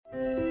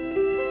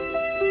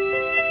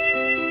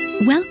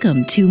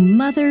Welcome to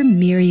Mother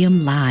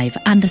Miriam Live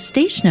on the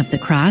Station of the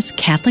Cross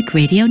Catholic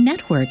Radio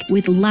Network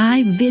with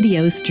live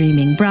video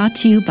streaming brought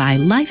to you by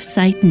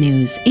LifeSite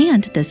News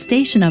and the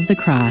Station of the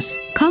Cross.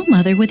 Call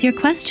Mother with your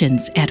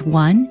questions at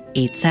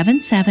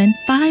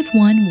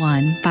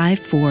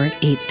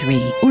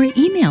 1-877-511-5483 or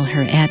email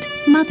her at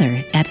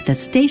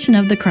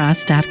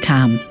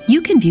mother@thestationofthecross.com.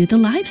 You can view the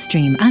live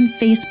stream on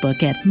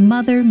Facebook at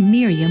Mother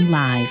Miriam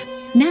Live.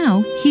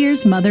 Now,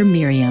 here's Mother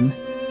Miriam.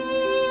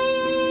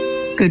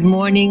 Good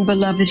morning,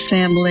 beloved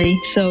family.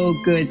 So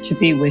good to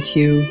be with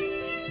you.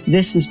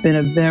 This has been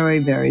a very,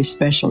 very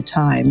special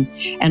time.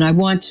 And I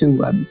want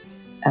to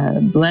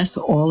bless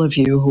all of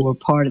you who were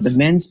part of the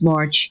Men's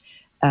March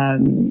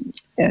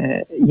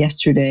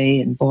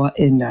yesterday in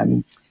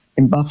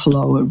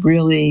Buffalo. It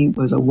really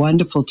was a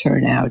wonderful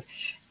turnout.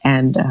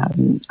 And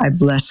I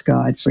bless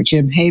God for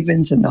Jim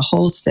Havens and the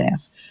whole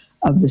staff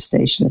of the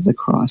Station of the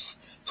Cross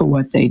for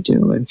what they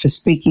do and for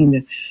speaking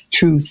the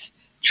truth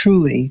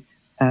truly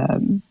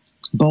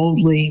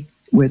boldly,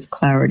 with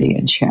clarity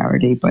and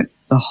charity, but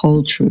the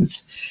whole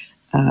truth.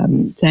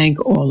 Thank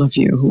all of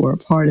you who are a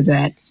part of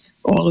that,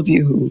 all of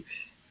you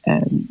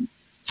who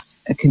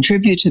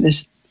contribute to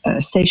this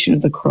Station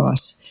of the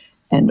Cross,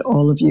 and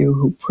all of you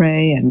who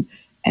pray and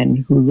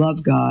who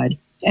love God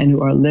and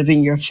who are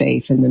living your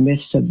faith in the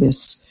midst of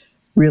this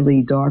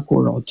really dark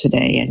world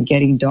today and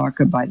getting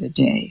darker by the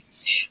day.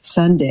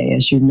 Sunday,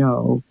 as you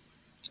know,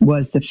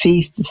 was the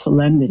feast, the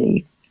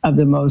solemnity of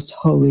the Most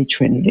Holy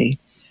Trinity.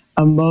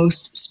 A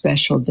most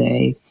special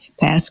day.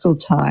 Paschal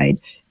Tide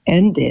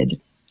ended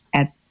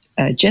at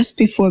just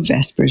before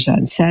Vespers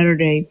on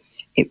Saturday.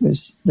 It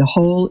was the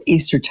whole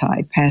Easter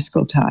Tide.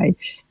 Paschal Tide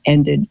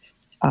ended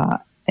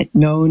at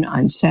noon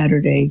on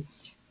Saturday,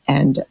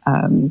 and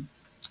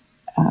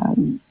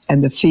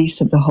the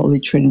Feast of the Holy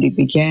Trinity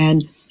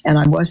began. And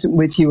I wasn't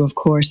with you, of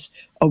course,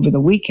 over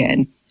the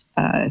weekend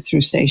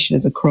through Station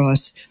of the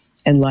Cross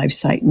and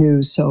LifeSite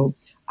News. So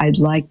I'd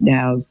like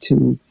now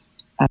to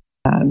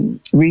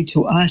read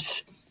to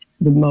us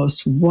the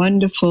most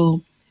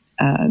wonderful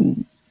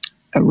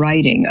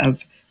writing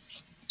of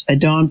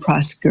Don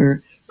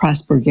Prosper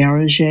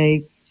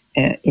Garaget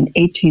in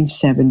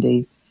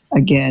 1870,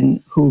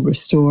 again, who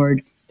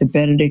restored the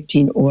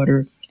Benedictine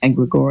order and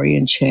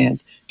Gregorian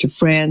chant to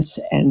France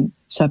and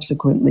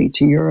subsequently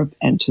to Europe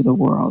and to the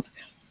world.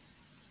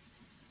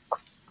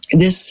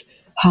 This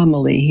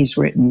homily he's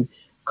written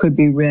could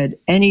be read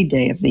any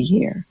day of the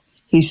year.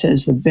 He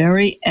says the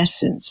very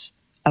essence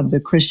of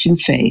the Christian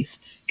faith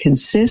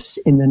consists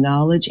in the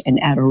knowledge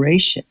and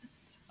adoration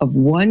of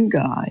one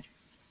God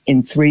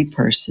in three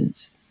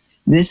persons.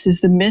 This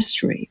is the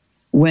mystery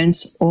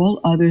whence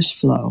all others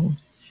flow.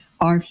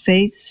 Our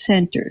faith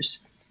centers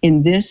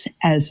in this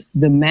as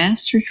the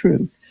master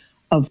truth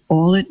of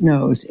all it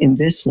knows in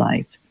this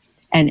life,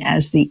 and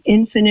as the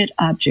infinite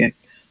object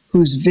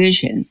whose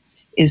vision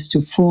is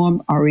to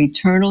form our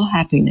eternal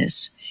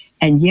happiness,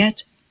 and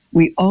yet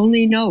we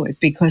only know it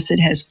because it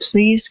has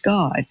pleased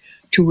God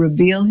to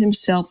reveal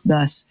himself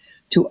thus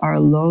to our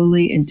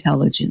lowly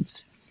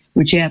intelligence,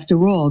 which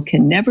after all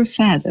can never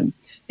fathom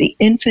the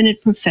infinite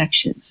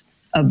perfections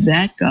of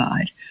that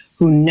God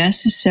who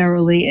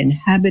necessarily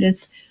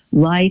inhabiteth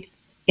light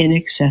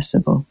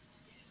inaccessible.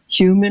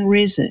 Human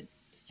reason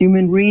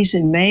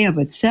may of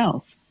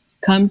itself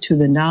come to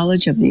the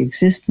knowledge of the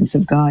existence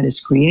of God as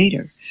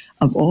creator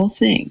of all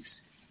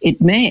things. It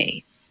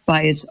may,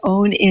 by its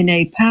own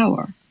innate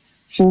power,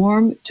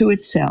 form to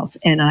itself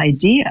an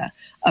idea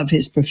of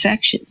his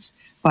perfections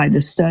by the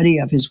study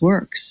of his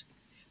works.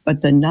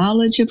 But the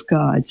knowledge of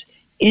God's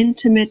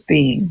intimate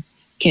being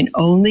can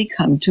only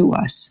come to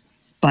us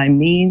by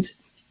means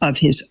of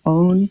his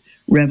own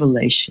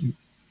revelation.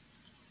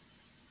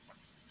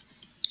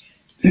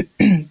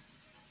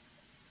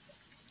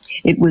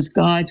 It was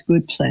God's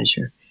good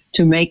pleasure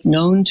to make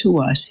known to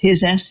us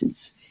his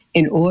essence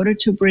in order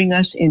to bring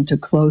us into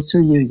closer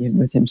union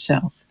with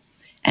himself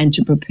and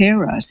to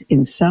prepare us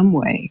in some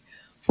way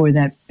for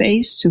that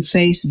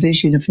face-to-face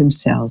vision of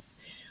himself,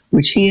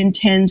 which he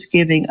intends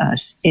giving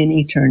us in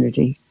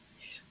eternity.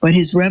 But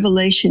his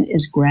revelation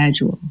is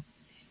gradual.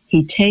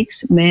 He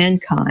takes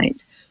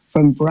mankind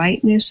from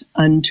brightness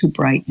unto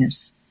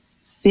brightness,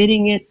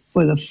 fitting it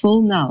for the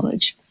full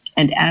knowledge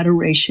and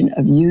adoration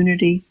of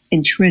unity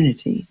in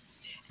Trinity,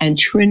 and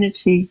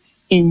Trinity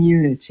in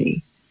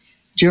unity.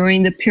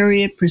 During the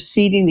period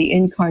preceding the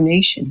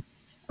incarnation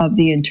of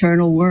the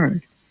eternal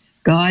Word,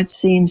 God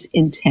seems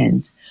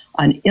intent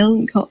on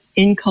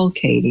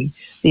inculcating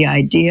the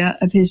idea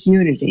of his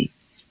unity,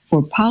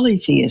 for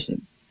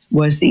polytheism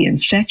was the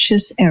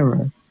infectious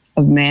error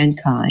of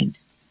mankind,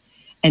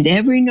 and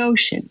every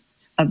notion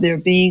of there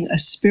being a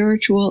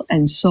spiritual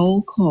and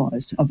sole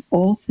cause of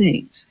all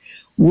things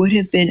would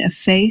have been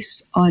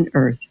effaced on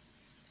earth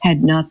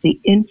had not the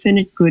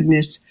infinite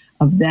goodness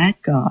of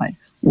that God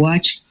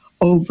watched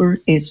over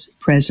its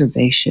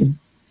preservation.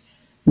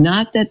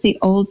 Not that the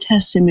Old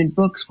Testament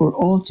books were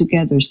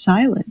altogether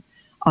silent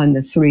on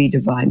the three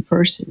divine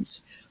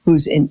persons,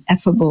 whose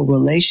ineffable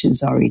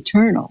relations are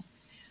eternal.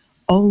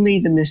 Only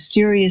the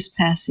mysterious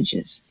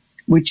passages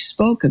which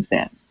spoke of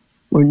them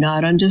were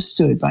not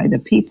understood by the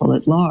people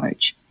at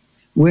large,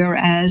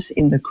 whereas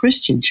in the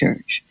Christian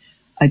church,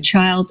 a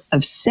child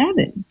of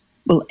 7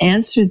 will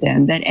answer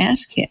them that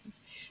ask him,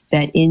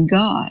 that in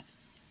God,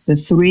 the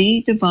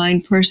 3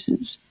 divine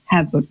persons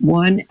have but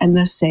one and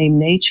the same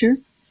nature,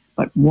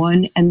 but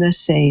one and the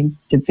same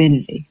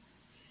divinity.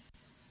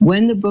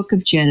 When the book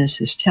of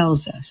Genesis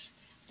tells us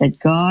that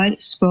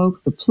God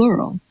spoke the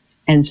plural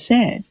and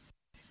said,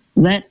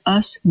 "Let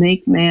us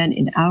make man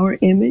in our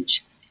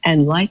image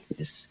and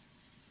likeness,"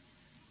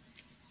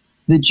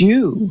 the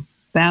Jew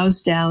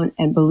bows down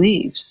and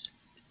believes,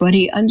 but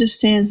he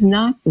understands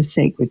not the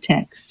sacred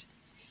text.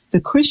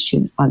 The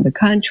Christian, on the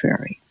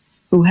contrary,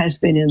 who has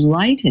been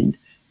enlightened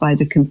by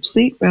the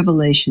complete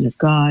revelation of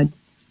God,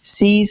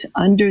 sees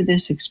under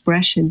this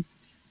expression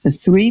the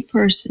 3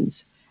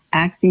 persons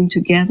acting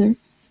together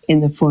in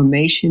the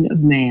formation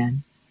of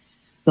man.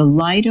 The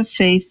light of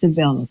faith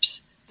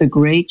develops the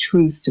great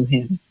truth to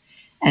him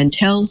and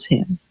tells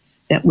him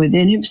that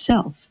within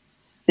himself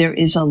there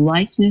is a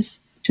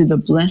likeness to the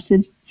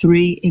blessed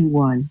 3 in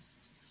 1.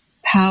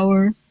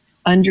 Power,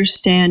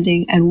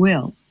 understanding, and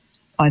will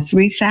are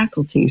 3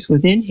 faculties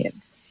within him,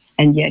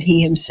 and yet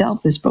he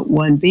himself is but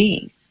one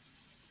being.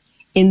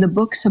 In the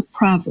books of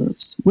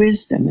Proverbs,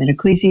 Wisdom, and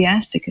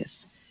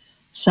Ecclesiasticus,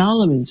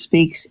 Solomon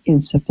speaks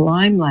in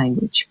sublime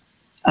language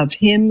of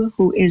him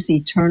who is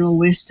eternal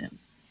wisdom.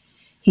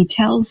 He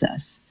tells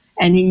us,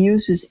 and he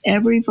uses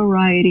every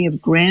variety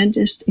of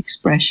grandest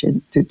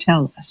expression to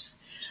tell us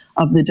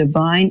of the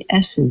divine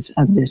essence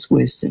of this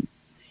wisdom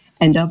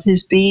and of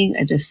his being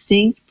a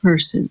distinct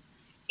person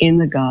in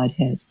the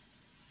Godhead.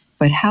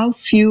 But how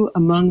few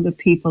among the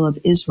people of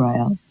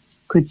Israel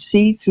could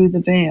see through the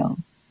veil.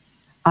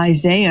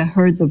 Isaiah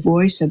heard the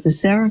voice of the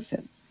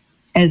seraphim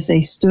as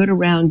they stood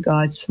around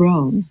God's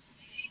throne.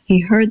 He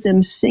heard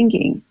them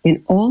singing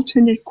in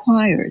alternate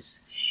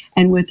choirs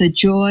and with a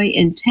joy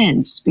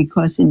intense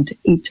because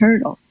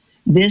eternal,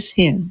 this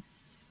hymn,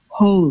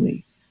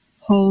 "Holy,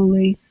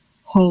 holy,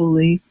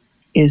 holy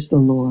is the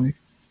Lord."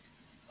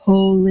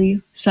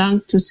 Holy,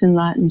 sanctus in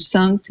Latin,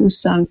 sanctus,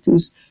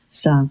 sanctus,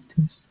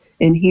 sanctus.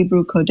 In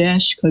Hebrew,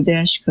 kodesh,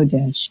 kodesh,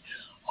 kodesh.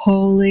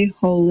 Holy,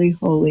 holy,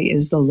 holy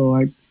is the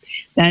Lord.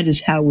 That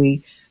is how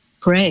we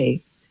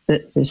pray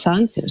the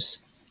sanctus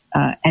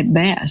at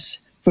Mass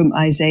from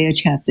Isaiah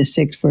chapter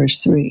 6,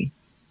 verse 3.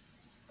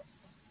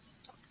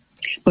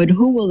 But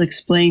who will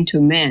explain to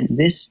men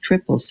this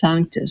triple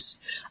sanctus,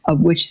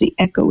 of which the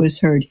echo is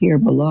heard here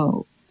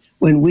below,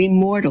 when we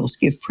mortals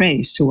give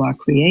praise to our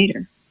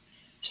Creator?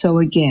 So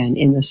again,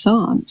 in the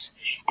Psalms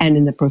and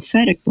in the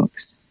prophetic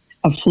books,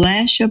 a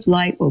flash of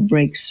light will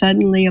break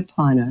suddenly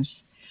upon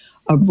us.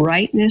 A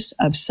brightness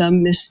of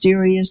some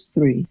mysterious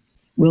 3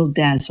 will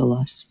dazzle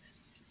us,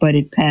 but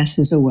it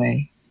passes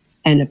away,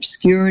 and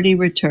obscurity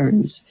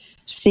returns,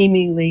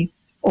 seemingly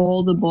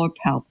all the more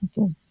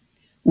palpable.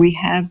 We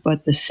have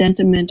but the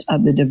sentiment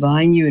of the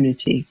divine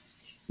unity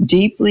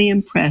deeply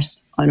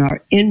impressed on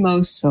our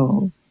inmost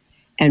soul,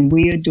 and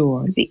we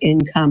adore the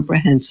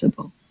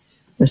incomprehensible,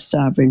 the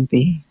sovereign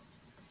being.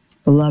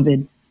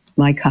 Beloved,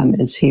 my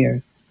comments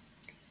here.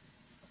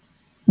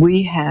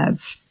 We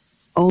have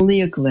only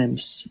a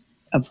glimpse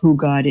of who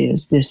God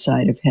is this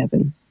side of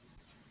heaven.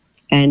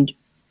 And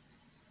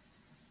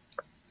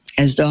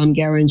as Dom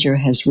Geringer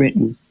has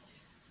written,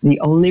 the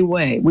only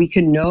way we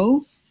can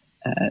know,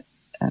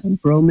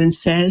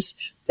 Romans says,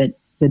 that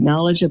the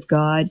knowledge of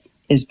God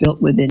is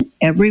built within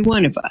every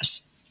one of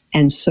us.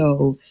 And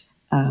so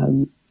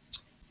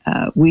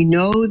we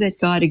know that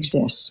God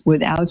exists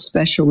without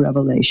special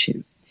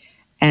revelation.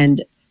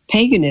 And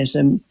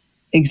paganism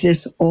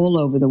exists all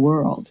over the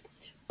world.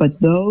 But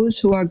those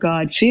who are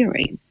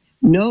God-fearing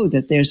know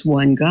that there's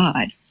one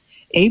God.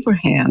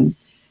 Abraham,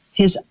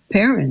 his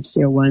parents,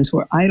 dear ones,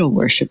 were idol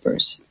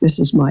worshippers. This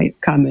is my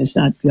comments,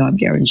 not Dom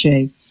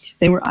Geringer.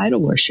 They were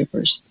idol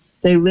worshippers.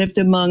 They lived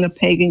among a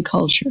pagan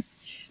culture.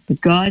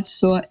 But God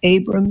saw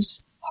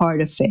Abram's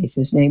heart of faith.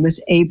 His name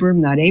is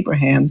Abram, not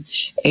Abraham.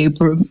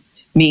 Abram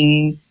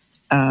meaning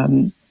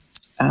a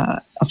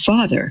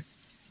father.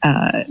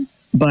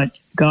 But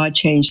God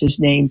changed his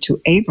name to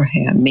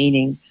Abraham,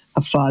 meaning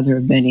a father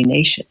of many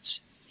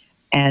nations.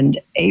 And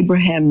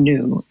Abraham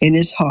knew in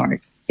his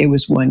heart it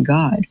was one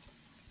God.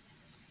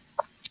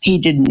 He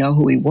didn't know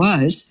who he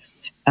was.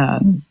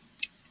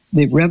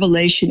 The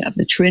revelation of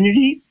the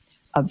Trinity,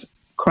 of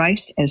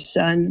Christ as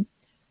Son,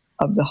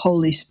 of the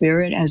Holy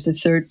Spirit as the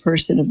third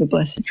person of the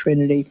Blessed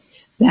Trinity,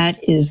 that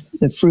is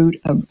the fruit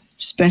of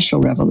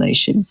special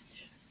revelation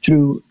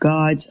through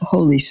God's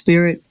Holy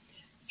Spirit,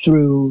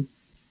 through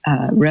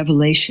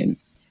revelation,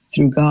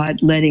 through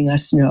God letting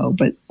us know.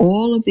 But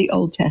all of the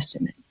Old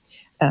Testament,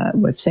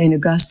 what St.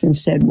 Augustine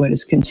said, what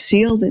is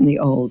concealed in the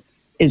Old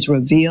is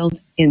revealed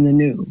in the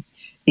New.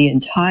 The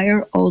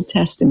entire Old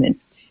Testament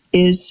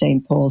is,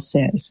 St. Paul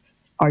says,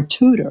 our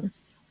tutor,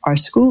 our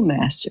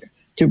schoolmaster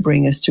to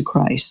bring us to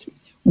Christ.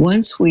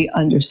 Once we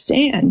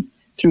understand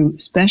through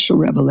special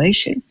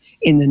revelation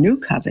in the New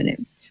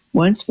Covenant,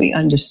 once we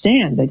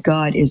understand that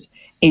God is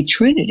a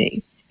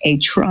Trinity, a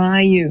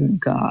triune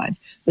God,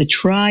 the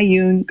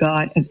triune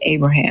God of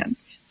Abraham.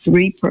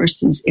 3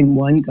 persons in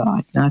one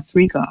God, not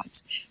 3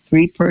 gods.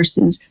 3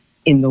 persons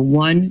in the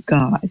one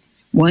God.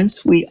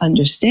 Once we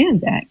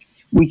understand that,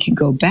 we can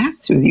go back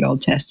through the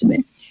Old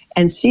Testament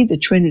and see the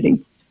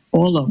Trinity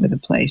all over the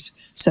place,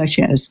 such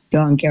as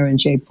Don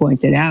Garanjay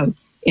pointed out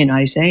in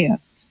Isaiah,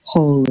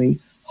 holy,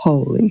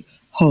 holy,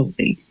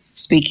 holy,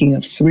 speaking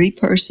of 3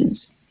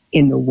 persons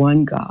in the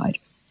one God.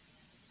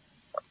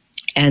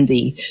 And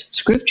the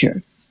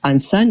scripture on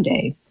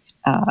Sunday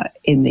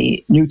in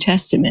the New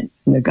Testament,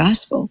 in the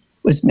Gospel,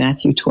 was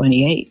Matthew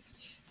 28,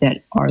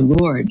 that our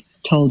Lord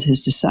told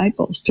his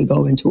disciples to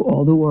go into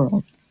all the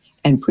world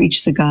and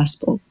preach the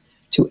gospel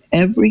to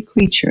every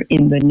creature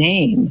in the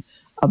name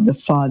of the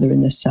Father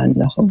and the Son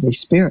and the Holy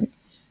Spirit.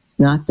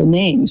 Not the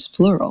names,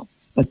 plural,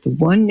 but the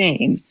one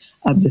name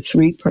of the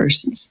 3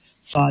 persons,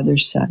 Father,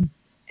 Son,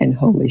 and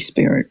Holy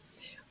Spirit.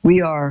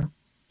 We are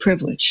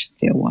privileged,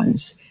 dear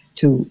ones,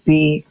 to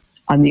be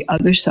on the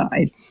other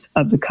side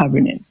of the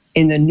covenant,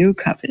 in the new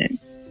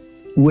covenant,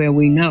 where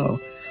we know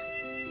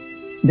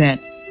that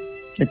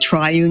the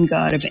triune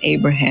God of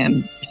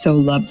Abraham so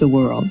loved the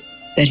world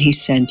that he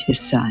sent his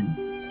Son.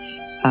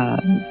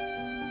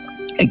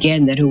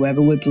 Again, that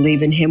whoever would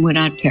believe in him would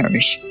not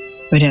perish,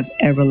 but have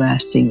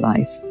everlasting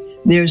life.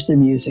 There's the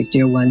music,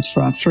 dear ones,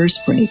 for our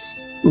first break.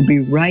 We'll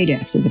be right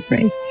after the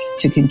break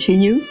to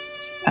continue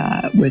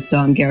with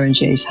Dom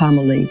Garanjay's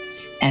homily.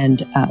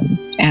 And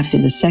after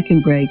the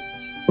second break,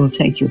 we'll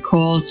take your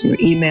calls, your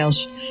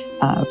emails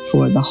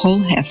for the whole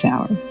half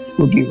hour.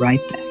 We'll be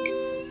right back.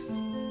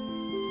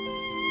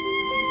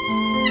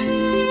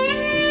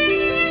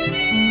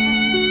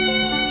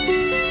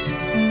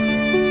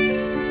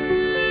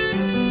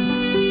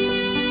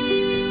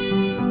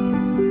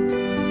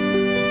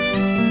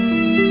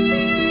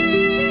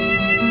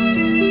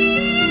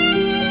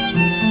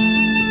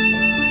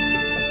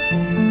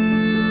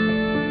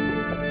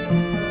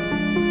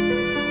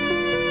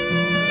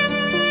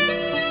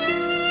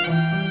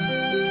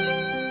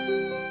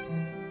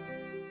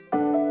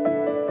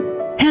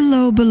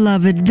 Hello,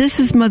 beloved. This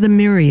is Mother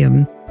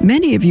Miriam.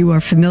 Many of you are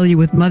familiar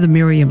with Mother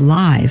Miriam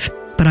Live,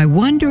 but I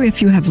wonder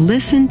if you have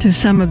listened to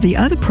some of the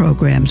other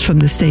programs from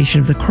the Station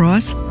of the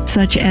Cross,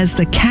 such as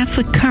The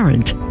Catholic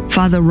Current.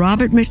 Father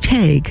Robert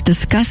McTague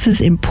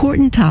discusses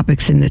important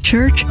topics in the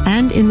church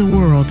and in the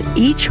world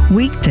each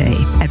weekday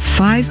at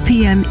 5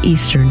 p.m.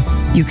 Eastern.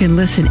 You can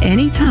listen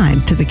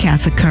anytime to The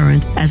Catholic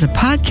Current as a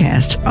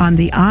podcast on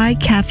the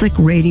iCatholic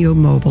Radio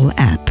mobile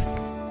app.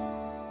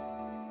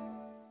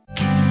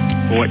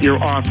 What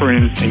you're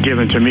offering and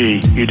giving to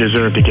me, you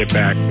deserve to get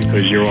back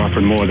because you're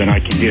offering more than I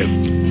can give.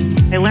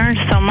 I learned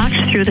so much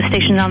through the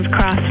Station on the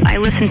Cross. I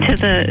listen to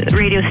the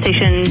radio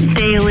station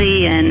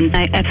daily, and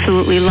I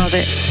absolutely love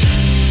it.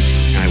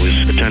 I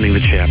was attending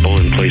the chapel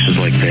and places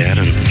like that,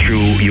 and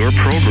through your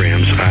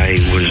programs, I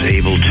was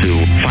able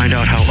to find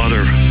out how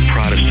other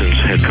Protestants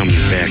had come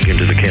back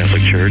into the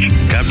Catholic Church.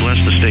 God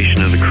bless the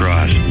Station of the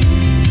Cross.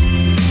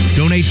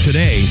 Donate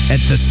today at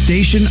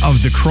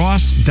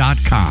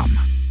thestationofthecross.com.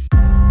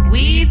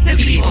 We, the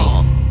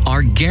people,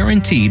 are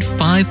guaranteed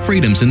 5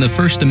 freedoms in the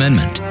First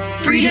Amendment.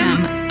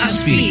 Freedom of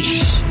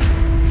speech,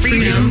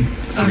 freedom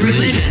of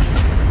religion,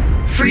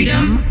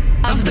 freedom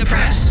of the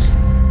press,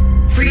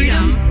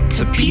 freedom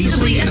to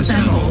peaceably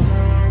assemble,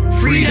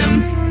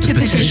 freedom to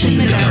petition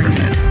the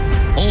government.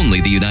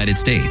 Only the United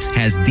States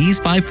has these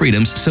 5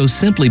 freedoms so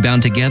simply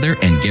bound together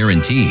and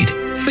guaranteed.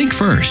 Think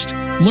first.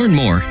 Learn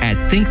more at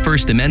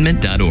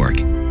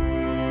thinkfirstamendment.org.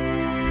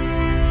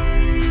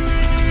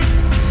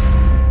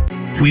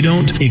 We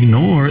don't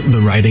ignore the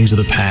writings of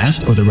the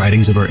past or the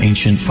writings of our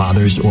ancient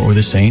fathers or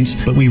the saints,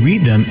 but we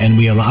read them and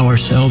we allow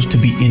ourselves to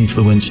be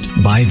influenced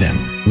by them.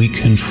 We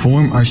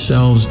conform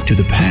ourselves to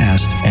the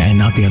past and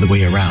not the other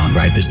way around,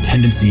 right? This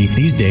tendency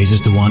these days is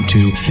to want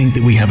to think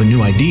that we have a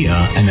new idea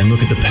and then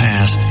look at the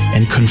past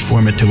and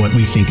conform it to what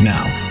we think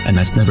now. And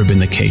that's never been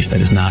the case.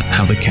 That is not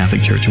how the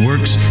Catholic Church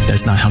works.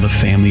 That's not how the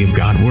family of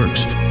God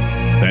works.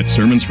 That's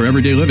Sermons for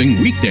Everyday Living,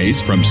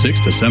 weekdays from 6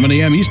 to 7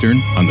 a.m. Eastern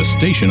on the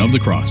Station of the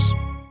Cross.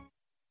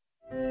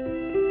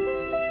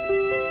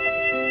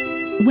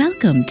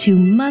 Welcome to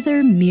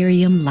Mother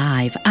Miriam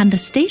Live on the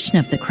Station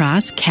of the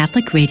Cross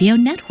Catholic Radio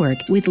Network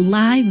with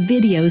live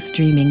video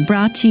streaming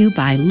brought to you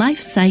by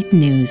LifeSite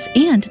News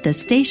and the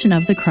Station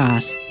of the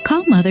Cross.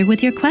 Call Mother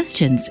with your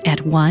questions at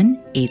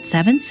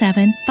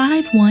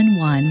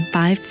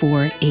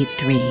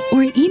 1-877-511-5483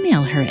 or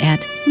email her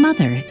at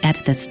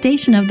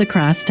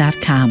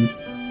mother@thestationofthecross.com.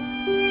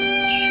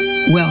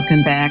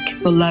 Welcome back,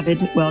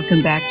 beloved.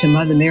 Welcome back to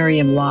Mother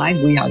Miriam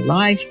Live. We are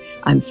live.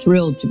 I'm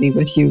thrilled to be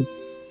with you.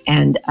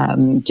 And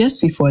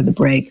just before the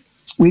break,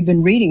 we've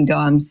been reading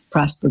Dom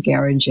Prosper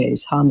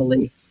Garanjay's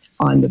homily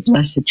on the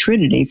Blessed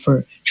Trinity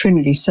for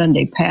Trinity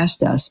Sunday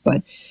past us,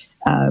 but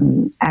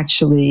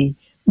actually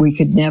we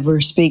could never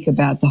speak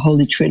about the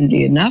Holy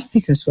Trinity enough,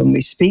 because when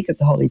we speak of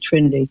the Holy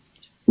Trinity,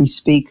 we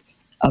speak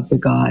of the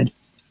God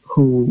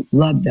who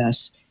loved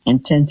us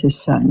and sent his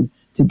Son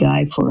to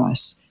die for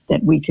us,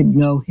 that we could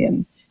know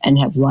him and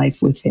have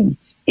life with him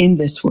in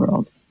this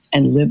world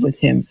and live with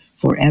him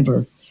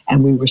forever.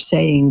 And we were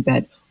saying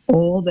that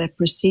all that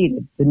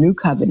preceded the new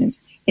covenant,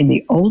 in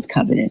the old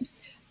covenant,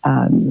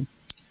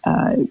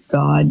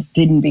 God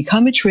didn't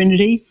become a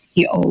Trinity.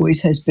 He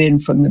always has been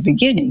from the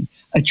beginning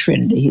a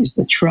Trinity. He's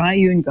the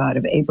triune God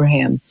of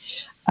Abraham,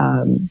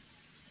 and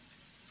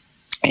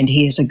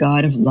he is a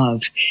God of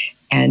love.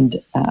 And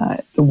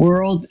the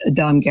world,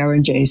 Dom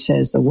Garanjay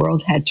says, the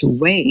world had to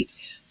wait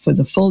for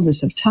the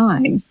fullness of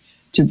time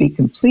to be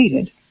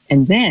completed.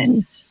 And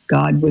then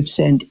God would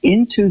send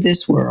into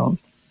this world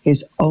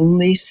his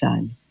only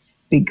Son,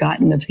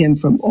 begotten of him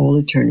from all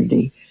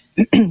eternity.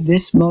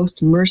 This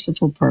most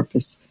merciful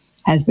purpose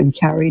has been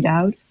carried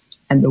out,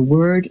 and the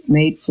Word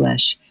made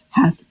flesh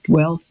hath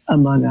dwelt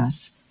among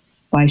us.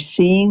 By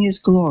seeing his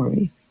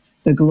glory,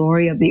 the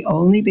glory of the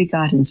only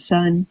begotten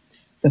Son,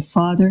 the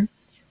Father,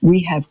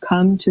 we have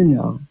come to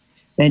know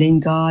that in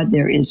God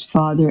there is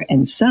Father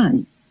and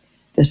Son.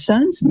 The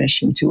Son's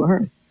mission to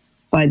earth,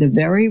 by the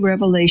very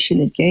revelation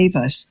it gave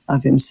us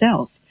of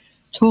himself,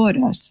 taught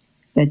us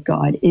that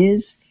God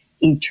is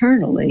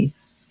eternally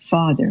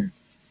Father.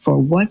 For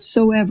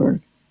whatsoever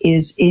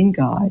is in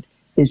God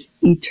is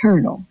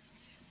eternal.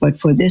 But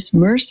for this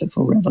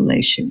merciful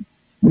revelation,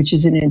 which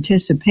is in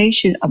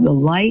anticipation of the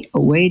light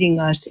awaiting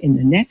us in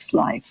the next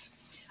life,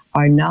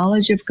 our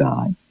knowledge of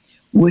God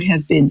would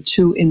have been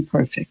too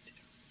imperfect.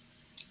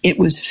 It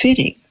was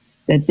fitting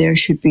that there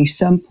should be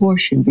some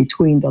portion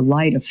between the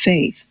light of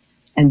faith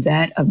and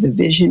that of the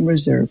vision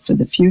reserved for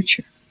the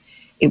future.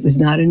 It was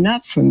not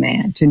enough for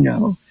man to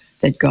know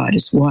that God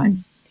is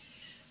one,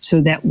 so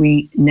that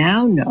we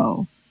now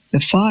know the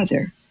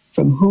Father,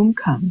 from whom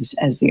comes,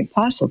 as the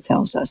apostle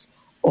tells us,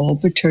 all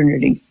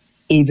paternity,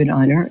 even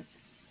on earth.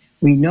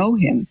 We know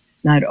him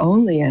not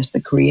only as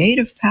the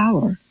creative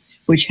power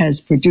which has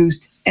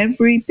produced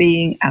every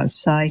being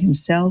outside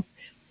himself,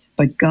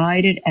 but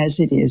guided as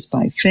it is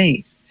by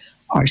faith,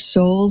 our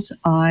soul's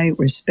eye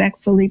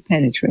respectfully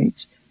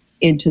penetrates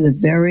into the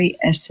very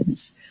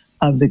essence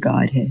of the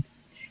Godhead.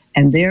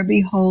 And there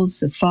beholds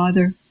the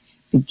Father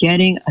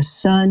begetting a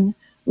Son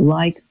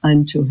like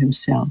unto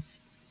himself.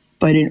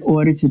 But in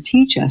order to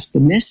teach us the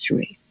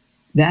mystery,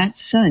 that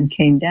Son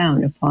came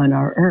down upon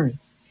our earth.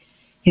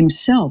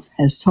 Himself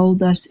has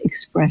told us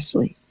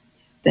expressly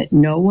that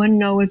no one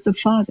knoweth the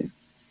Father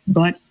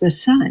but the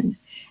Son,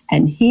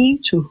 and he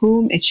to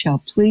whom it shall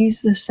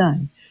please the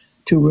Son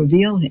to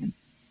reveal him.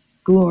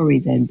 Glory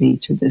then be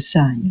to the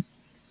Son,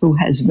 who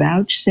has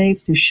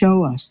vouchsafed to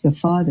show us the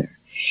Father,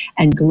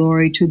 and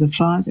glory to the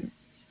Father,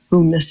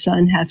 whom the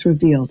Son hath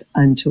revealed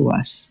unto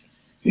us.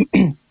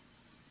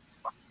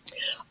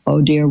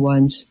 Oh, dear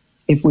ones,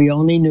 if we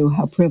only knew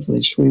how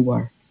privileged we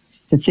were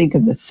to think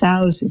of the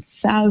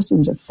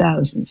thousands of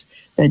thousands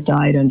that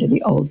died under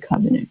the old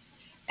covenant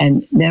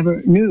and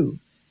never knew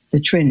the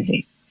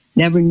Trinity,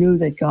 never knew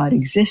that God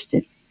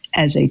existed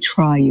as a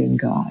triune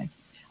God.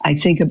 I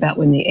think about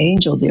when the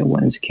angel, dear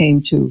ones,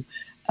 came to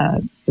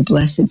the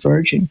Blessed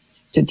Virgin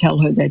to tell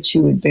her that she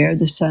would bear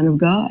the Son of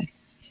God.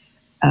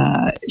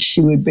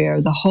 She would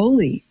bear the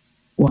Holy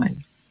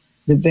One,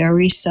 the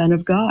very Son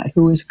of God,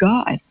 who is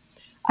God.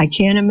 I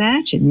can't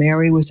imagine.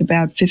 Mary was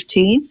about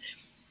 15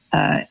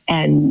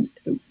 and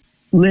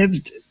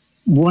lived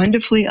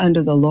wonderfully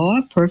under the law,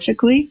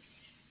 perfectly,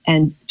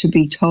 and to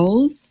be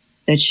told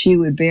that she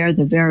would bear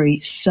the very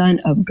Son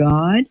of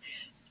God,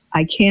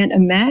 I can't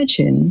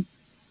imagine,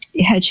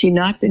 had she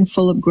not been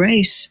full of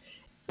grace,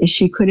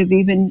 she could have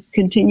even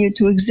continued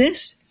to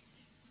exist,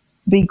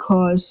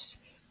 because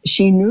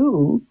she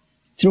knew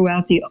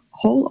throughout the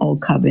whole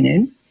Old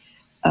Covenant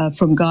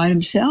from God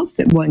himself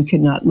that one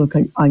could not look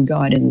on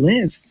God and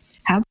live.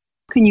 How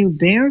can you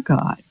bear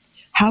God?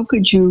 How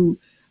could you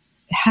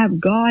have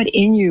God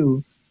in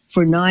you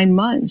for 9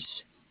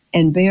 months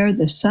and bear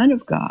the Son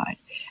of God?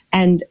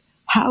 And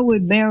how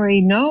would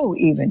Mary know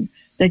even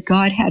that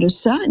God had a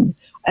Son,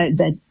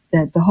 that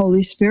the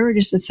Holy Spirit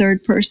is the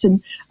third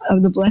person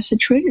of the Blessed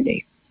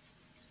Trinity?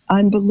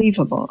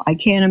 Unbelievable. I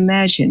can't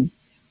imagine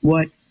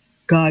what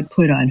God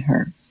put on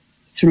her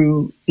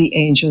through the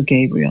angel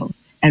Gabriel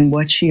and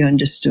what she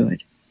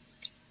understood.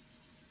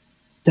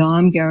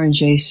 Dom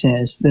Garanjay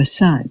says the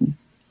Son,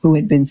 who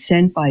had been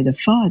sent by the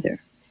Father,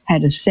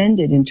 had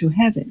ascended into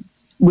heaven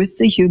with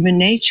the human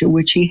nature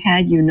which he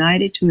had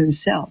united to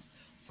himself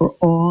for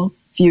all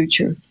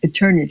future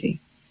eternity.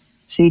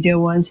 See, dear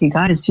ones, he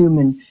got his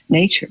human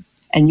nature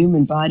and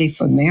human body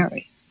from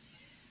Mary.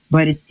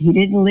 But he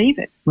didn't leave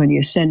it when he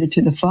ascended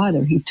to the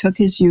Father. He took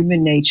his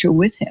human nature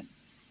with him.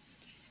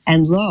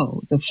 And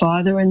lo, the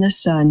Father and the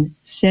Son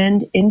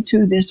send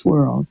into this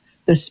world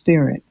the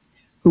Spirit,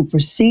 who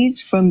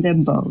proceeds from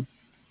them both.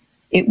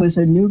 It was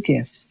a new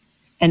gift,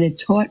 and it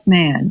taught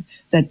man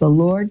that the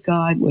Lord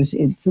God was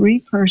in three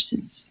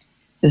persons.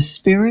 The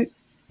Spirit,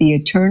 the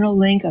eternal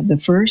link of the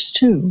first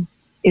two,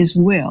 is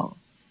will.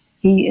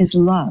 He is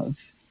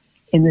love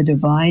in the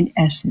divine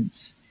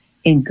essence.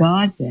 In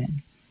God,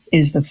 then,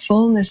 is the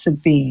fullness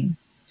of being,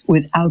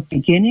 without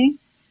beginning,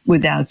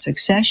 without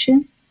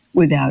succession,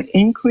 without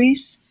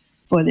increase,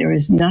 for there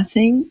is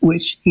nothing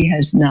which he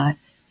has not,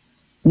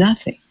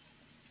 nothing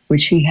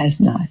which he has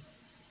not.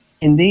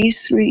 In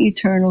these three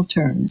eternal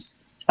terms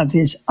of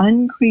his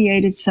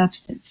uncreated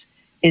substance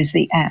is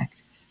the act,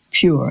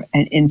 pure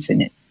and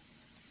infinite.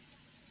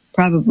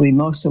 Probably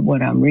most of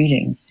what I'm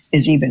reading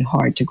is even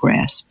hard to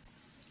grasp.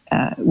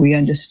 We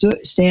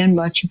understand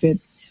much of it,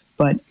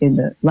 but in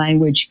the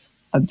language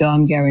of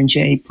Dom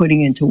Garanger,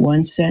 putting into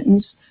one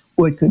sentence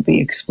what could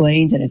be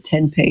explained in a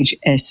 10-page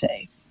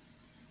essay.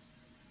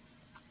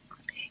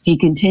 He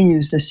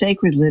continues, the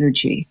sacred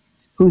liturgy,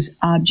 whose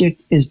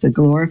object is the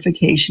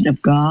glorification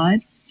of God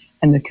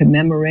and the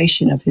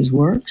commemoration of his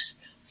works,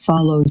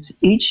 follows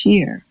each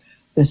year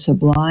the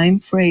sublime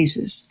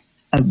phrases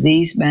of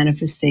these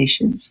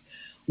manifestations,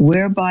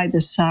 whereby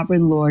the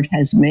sovereign Lord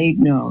has made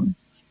known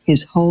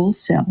his whole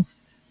self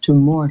to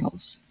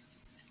mortals.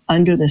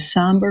 Under the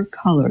somber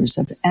colors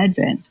of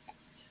Advent,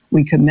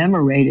 we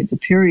commemorated the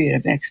period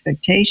of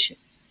expectation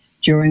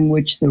during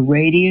which the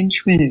radiant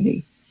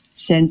Trinity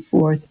sent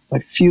forth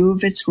but few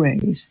of its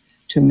rays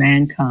to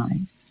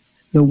mankind.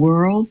 The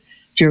world,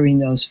 during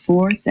those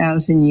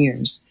 4,000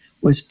 years,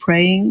 was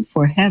praying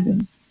for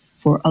heaven,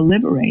 for a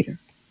liberator,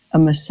 a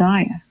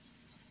Messiah,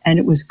 and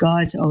it was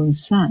God's own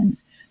Son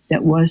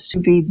that was to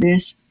be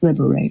this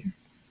liberator,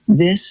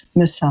 this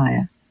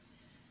Messiah,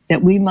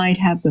 that we might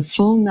have the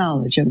full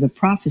knowledge of the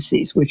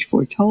prophecies which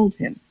foretold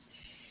him.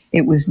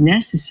 It was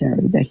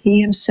necessary that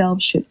he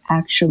himself should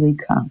actually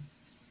come.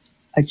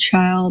 A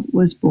child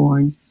was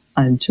born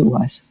unto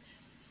us.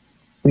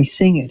 We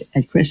sing it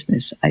at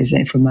Christmas,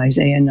 from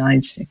Isaiah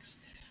 9:6.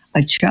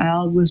 A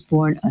child was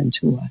born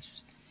unto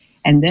us.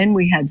 And then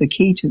we had the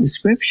key to the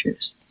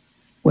scriptures.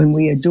 When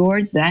we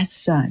adored that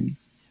Son,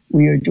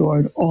 we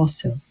adored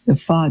also the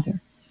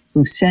Father,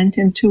 who sent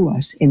him to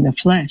us in the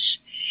flesh,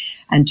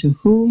 and to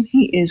whom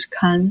he is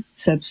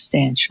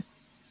consubstantial.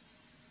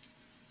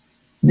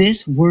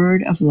 This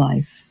word of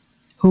life,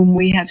 whom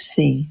we have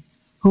seen,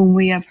 whom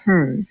we have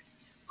heard,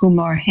 whom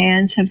our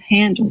hands have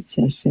handled,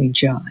 says St.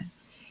 John,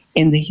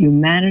 in the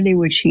humanity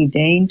which he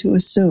deigned to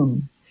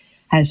assume,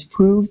 has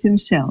proved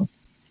himself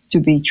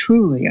to be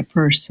truly a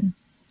person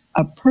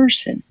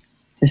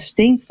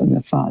distinct from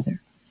the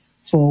Father,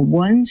 for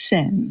one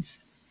sends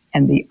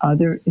and the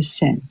other is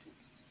sent.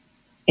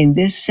 In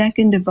this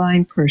second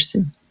divine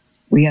person,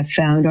 we have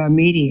found our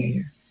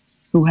mediator,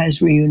 who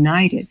has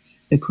reunited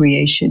the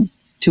creation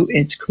to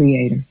its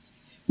creator.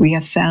 We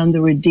have found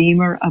the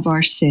redeemer of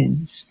our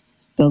sins,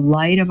 the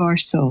light of our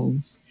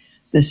souls,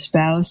 the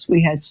spouse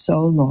we had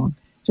so long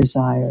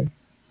desired.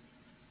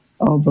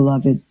 Oh,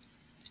 beloved,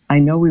 I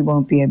know we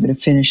won't be able to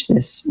finish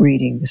this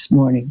reading this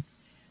morning,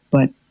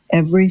 but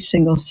every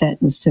single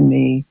sentence to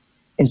me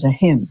is a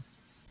hymn.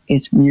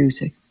 It's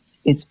music.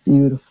 It's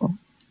beautiful.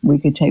 We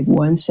could take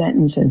one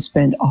sentence and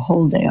spend a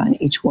whole day on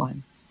each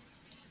one.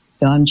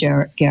 Dom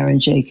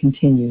Garanger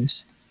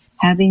continues,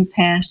 having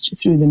passed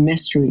through the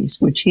mysteries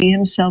which he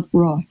himself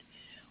wrought,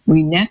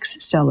 we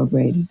next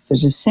celebrated the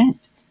descent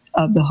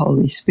of the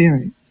Holy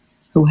Spirit,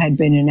 who had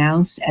been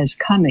announced as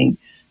coming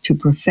to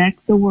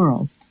perfect the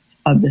world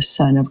of the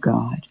Son of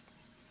God.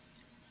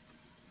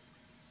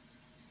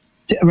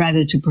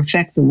 To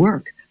perfect the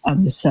work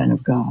of the Son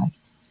of God.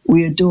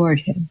 We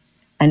adored him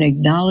and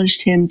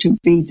acknowledged him to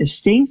be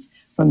distinct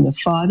from the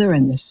Father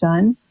and the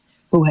Son,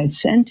 who had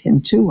sent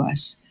him to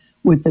us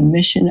with the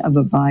mission of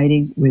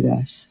abiding with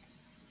us.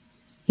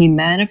 He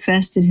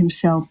manifested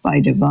himself by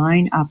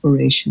divine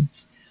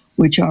operations,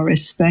 which are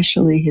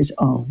especially his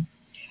own,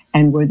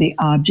 and were the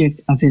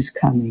object of his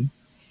coming.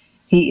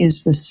 He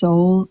is the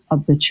soul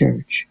of the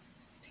church.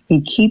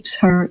 He keeps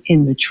her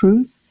in the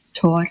truth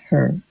taught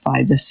her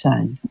by the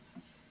Son.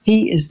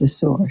 He is the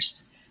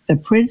source, the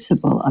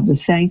principle of the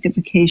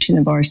sanctification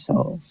of our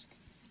souls,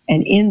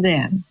 and in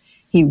them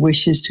he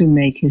wishes to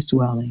make his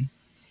dwelling.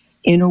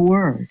 In a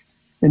word,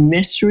 the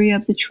mystery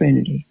of the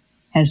Trinity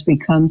has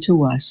become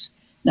to us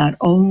not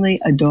only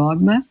a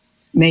dogma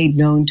made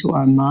known to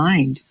our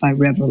mind by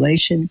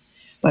revelation,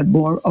 but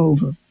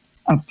moreover,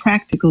 a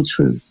practical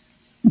truth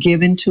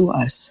given to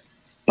us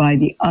by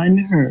the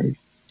unheard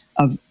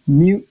of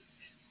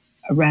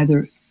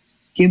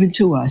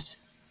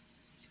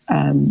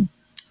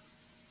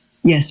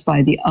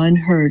by the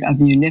unheard of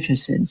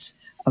munificence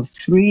of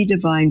three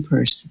divine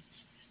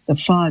persons, the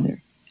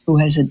Father, who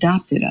has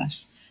adopted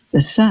us,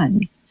 the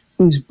Son,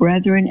 whose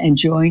brethren and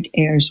joint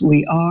heirs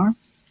we are,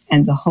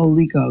 and the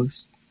Holy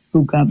Ghost,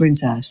 who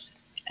governs us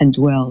and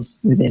dwells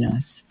within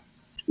us.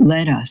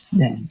 Let us,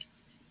 then,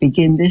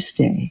 begin this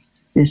day,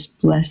 this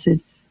blessed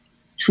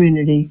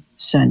Trinity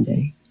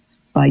Sunday,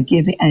 by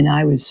giving, and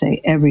I would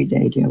say every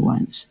day, dear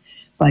ones,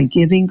 by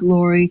giving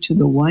glory to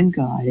the one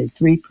God in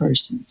three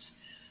persons.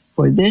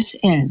 For this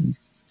end,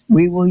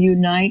 we will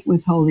unite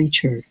with Holy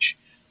Church,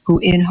 who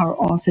in her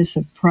office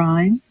of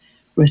prime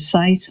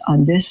recites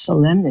on this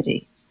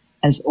solemnity,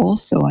 as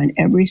also on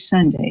every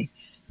Sunday,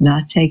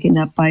 not taken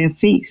up by a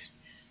feast,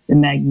 the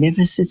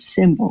magnificent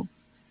symbol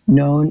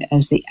known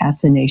as the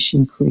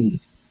Athanasian Creed.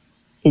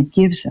 It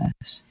gives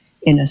us,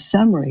 in a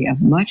summary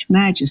of much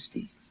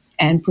majesty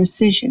and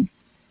precision,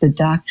 the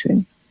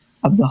doctrine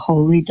of the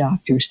holy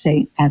doctor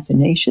St.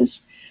 Athanasius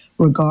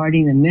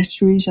regarding the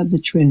mysteries of the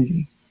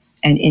Trinity,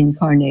 and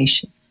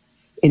incarnation.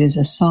 It is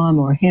a psalm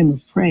or hymn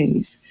of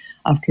praise,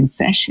 of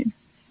confession,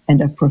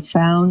 and of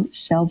profound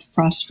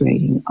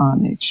self-prostrating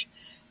homage,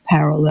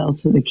 parallel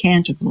to the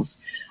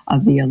canticles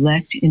of the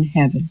elect in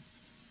heaven.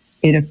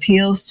 It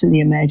appeals to the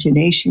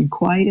imagination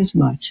quite as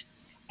much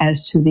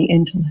as to the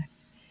intellect.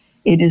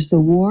 It is the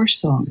war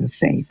song of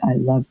faith. I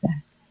love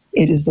that.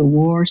 It is the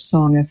war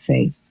song of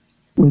faith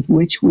with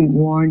which we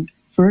warn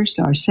first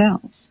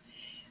ourselves,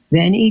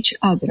 then each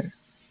other,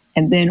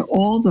 and then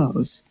all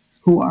those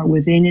who are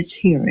within its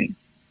hearing,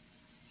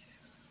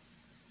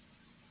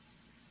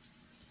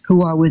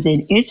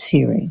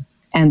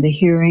 and the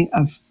hearing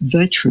of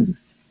the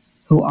truth,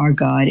 who our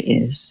God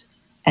is,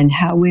 and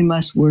how we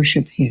must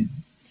worship him,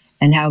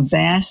 and how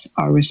vast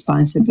our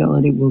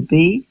responsibility will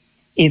be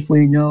if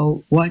we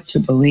know what to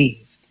believe,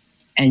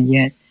 and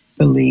yet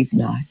believe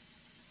not.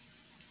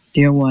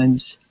 Dear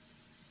ones,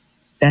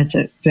 that's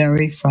a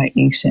very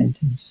frightening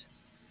sentence.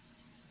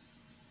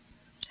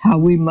 How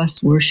we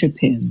must worship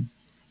him,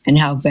 and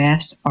how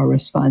vast our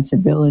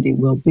responsibility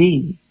will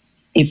be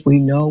if we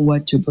know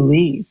what to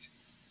believe,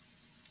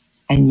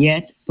 and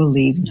yet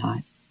believe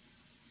not.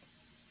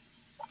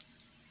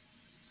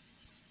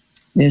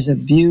 There's a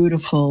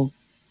beautiful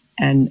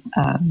and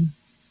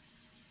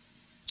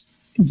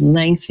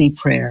lengthy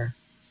prayer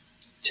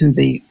to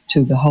the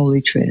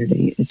Holy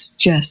Trinity. It's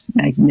just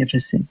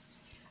magnificent.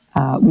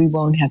 We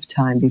won't have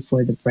time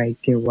before the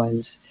break, dear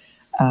ones,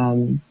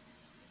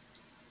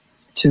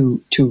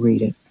 to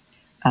read it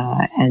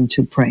and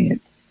to pray it.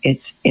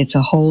 It's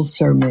a whole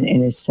sermon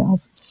in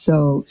itself.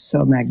 So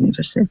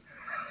magnificent.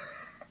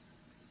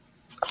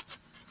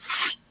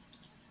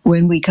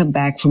 When we come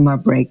back from our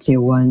break, dear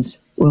ones,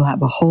 we'll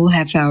have a whole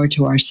half hour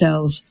to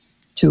ourselves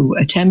to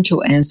attempt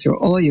to answer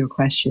all your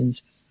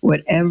questions,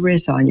 whatever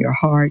is on your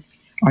heart.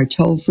 Our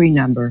toll-free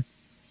number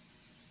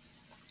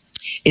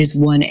is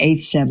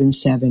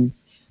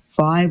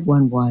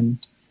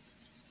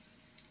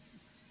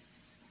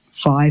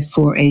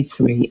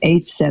 1-877-511-5483,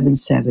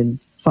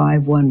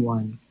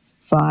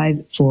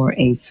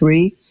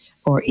 877-511-5483,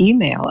 or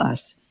email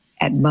us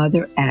at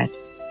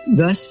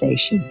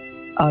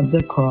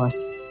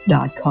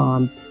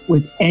mother@thestationofthecross.com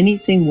with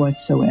anything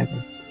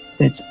whatsoever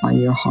that's on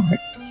your heart.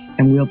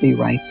 And we'll be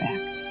right back.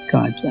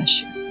 God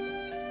bless you.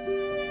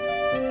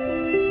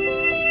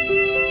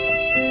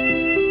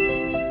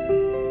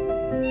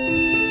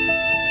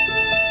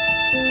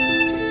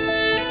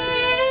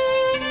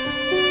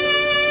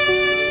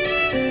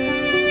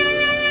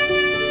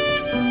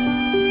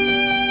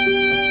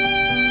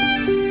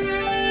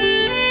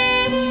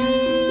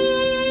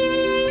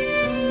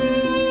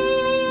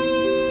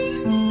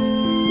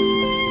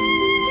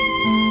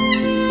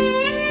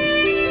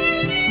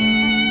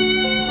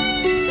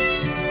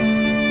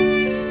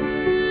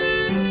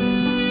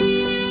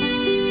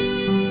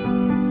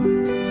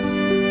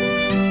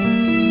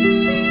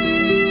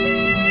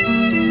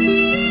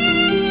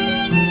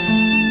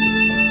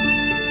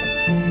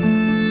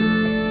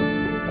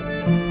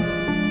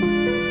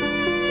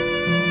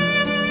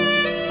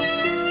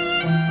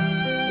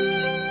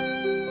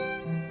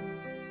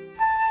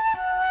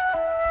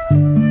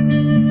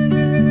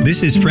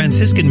 This is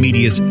Franciscan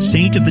Media's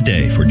Saint of the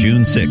Day for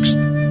June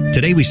 6th.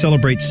 Today we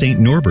celebrate Saint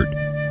Norbert.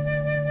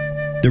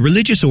 The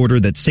religious order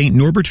that Saint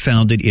Norbert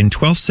founded in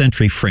 12th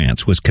century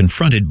France was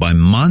confronted by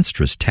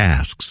monstrous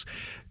tasks,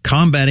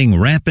 combating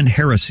rampant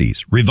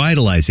heresies,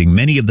 revitalizing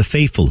many of the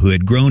faithful who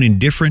had grown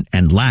indifferent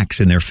and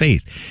lax in their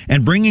faith,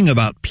 and bringing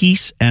about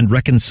peace and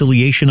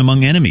reconciliation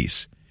among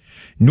enemies.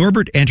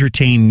 Norbert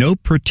entertained no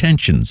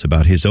pretensions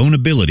about his own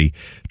ability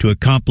to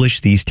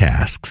accomplish these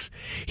tasks.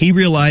 He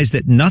realized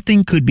that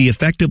nothing could be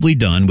effectively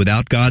done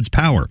without God's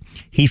power.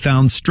 He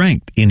found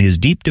strength in his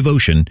deep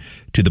devotion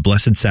to the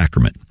Blessed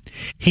Sacrament.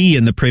 He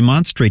and the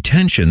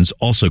Premonstratensians,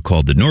 also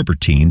called the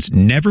Norbertines,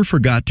 never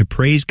forgot to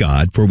praise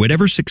God for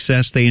whatever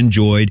success they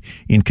enjoyed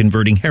in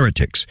converting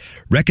heretics,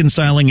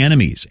 reconciling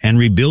enemies, and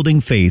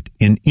rebuilding faith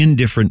in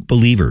indifferent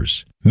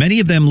believers.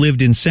 Many of them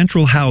lived in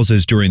central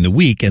houses during the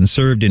week and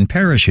served in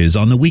parishes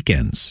on the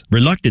weekends.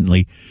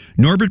 Reluctantly,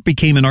 Norbert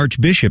became an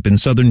archbishop in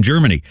southern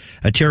Germany,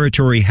 a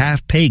territory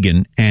half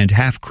pagan and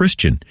half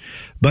Christian.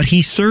 But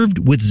he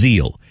served with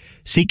zeal,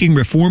 seeking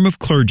reform of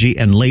clergy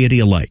and laity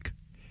alike.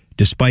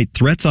 Despite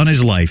threats on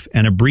his life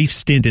and a brief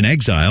stint in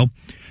exile,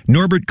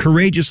 Norbert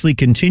courageously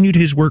continued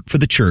his work for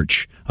the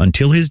Church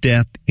until his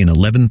death in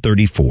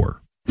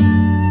 1134.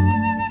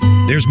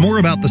 There's more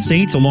about the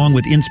saints along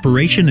with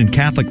inspiration and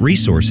Catholic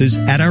resources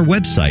at our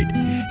website,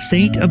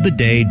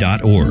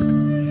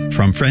 saintoftheday.org.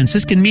 From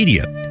Franciscan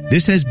Media,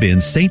 this has been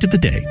Saint of the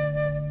Day.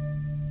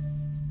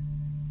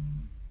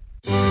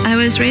 I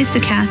was raised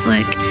a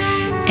Catholic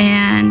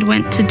and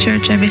went to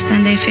church every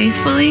Sunday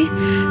faithfully.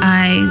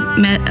 I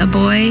met a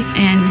boy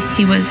and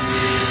he was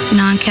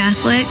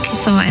non-Catholic,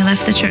 so I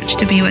left the church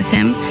to be with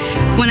him.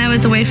 When I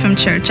was away from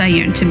church, I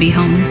yearned to be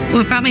home.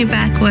 What brought me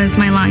back was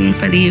my longing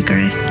for the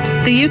Eucharist.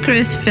 The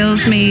Eucharist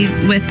fills me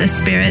with a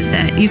spirit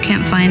that you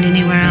can't find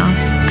anywhere else.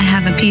 I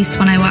have a a peace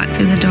when I walk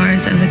through the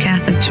doors of the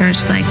Catholic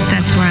Church, like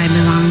that's where I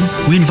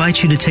belong. We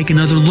invite you to take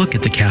another look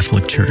at the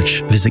Catholic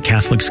Church. Visit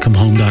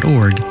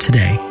CatholicsComeHome.org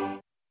today.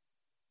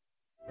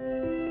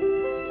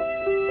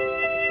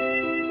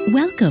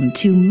 Welcome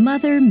to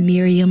Mother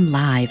Miriam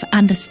Live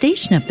on the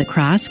Station of the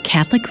Cross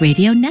Catholic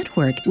Radio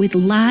Network with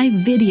live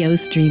video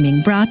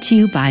streaming brought to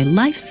you by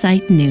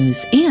LifeSite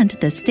News and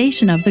the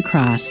Station of the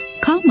Cross.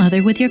 Call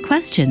Mother with your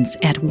questions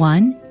at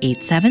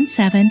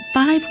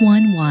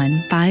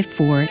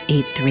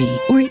 1-877-511-5483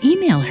 or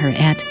email her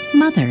at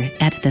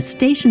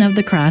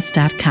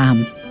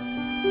mother@thestationofthecross.com.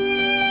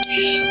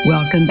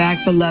 Welcome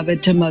back,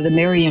 beloved, to Mother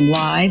Miriam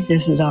Live.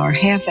 This is our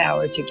half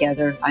hour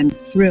together. I'm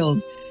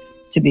thrilled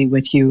to be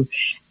with you,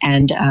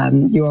 and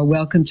you are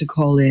welcome to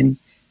call in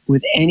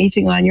with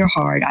anything on your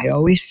heart. I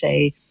always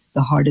say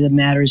the heart of the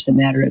matter is the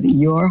matter of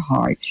your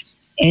heart.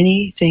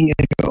 Anything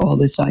at all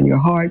that's on your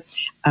heart,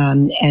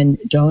 and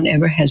don't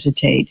ever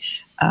hesitate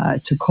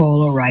to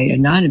call or write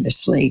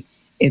anonymously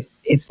if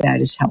that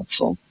is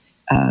helpful.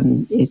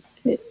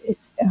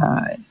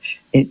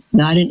 It's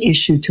not an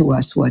issue to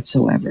us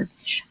whatsoever.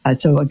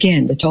 So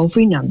again, the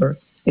toll-free number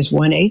is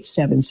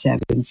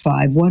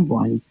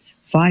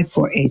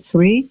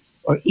 1-877-511-5483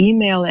 or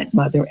email at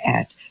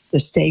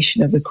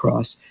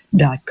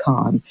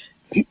mother@thestationofthecross.com.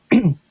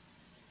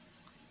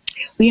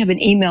 We have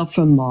an email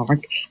from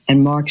Mark,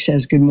 and Mark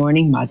says, "Good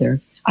morning,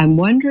 Mother. I'm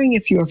wondering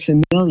if you're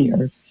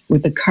familiar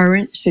with the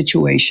current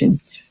situation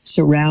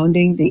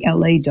surrounding the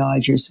LA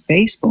Dodgers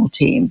baseball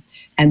team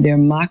and their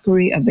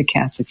mockery of the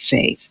Catholic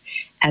faith,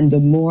 and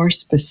more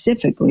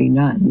specifically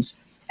nuns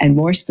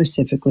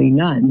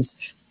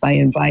by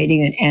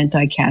inviting an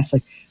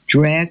anti-Catholic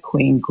drag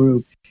queen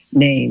group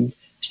named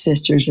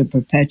Sisters of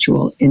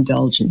Perpetual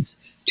Indulgence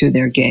to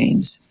their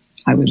games."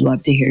 I would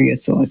love to hear your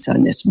thoughts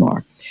on this,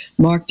 Mark.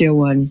 Mark, dear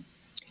one,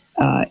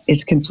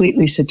 it's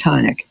completely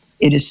satanic.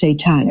 It is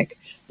satanic.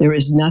 There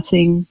is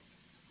nothing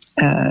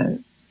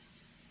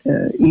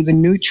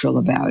even neutral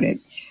about it.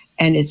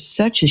 And it's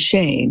such a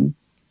shame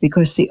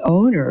because the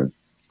owner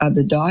of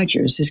the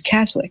Dodgers is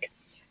Catholic.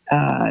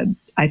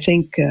 I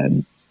think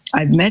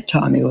I've met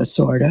Tommy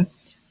Lasorda,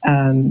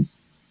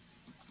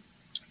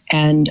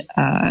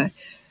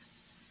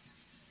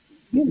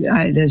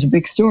 there's a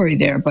big story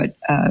there, but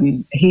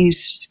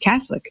he's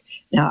Catholic.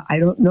 Now, I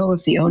don't know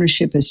if the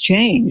ownership has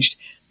changed,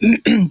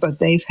 but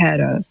they've had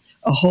a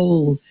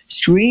whole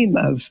stream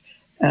of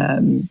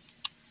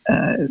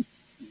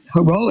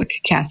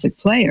heroic Catholic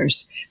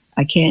players.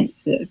 I can't,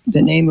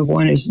 the name of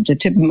one is the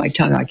tip of my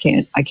tongue. I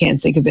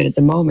can't think of it at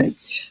the moment,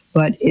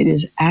 but it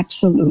is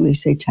absolutely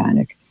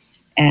satanic.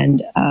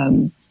 And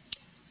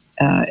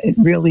it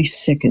really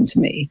sickens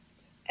me.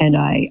 And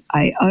I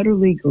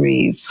utterly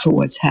grieve for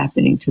what's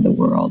happening to the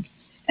world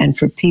and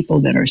for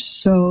people that are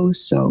so,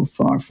 so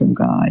far from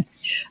God.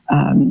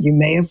 You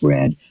may have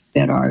read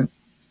that our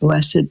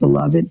blessed,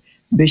 beloved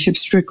Bishop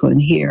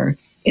Strickland here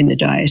in the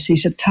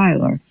Diocese of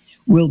Tyler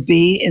will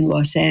be in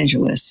Los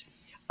Angeles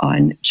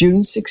on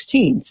June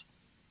 16th,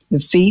 the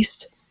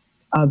feast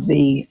of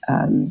the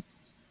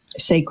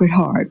Sacred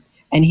Heart,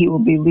 and he will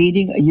be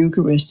leading a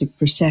Eucharistic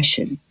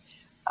procession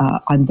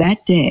on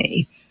that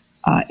day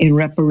in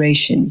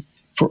reparation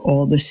for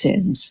all the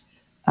sins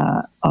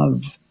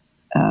of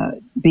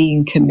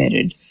being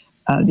committed,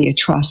 the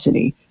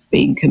atrocity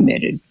being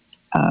committed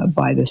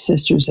by the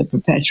Sisters of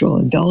Perpetual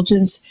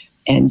Indulgence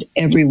and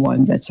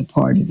everyone that's a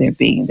part of their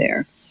being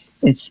there.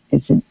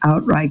 It's an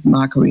outright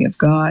mockery of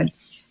God,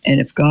 and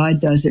if God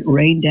doesn't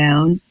rain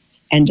down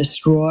and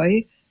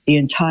destroy the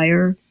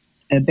entire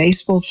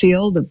baseball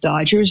field of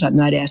Dodgers, I'm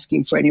not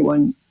asking for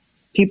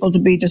people to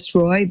be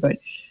destroyed, but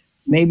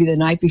maybe the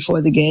night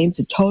before the game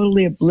to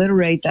totally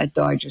obliterate that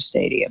Dodger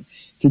Stadium,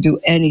 to do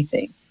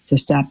anything to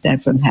stop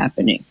that from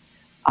happening,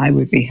 I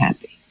would be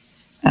happy.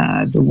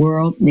 The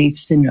world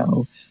needs to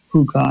know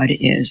who God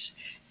is.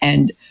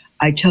 And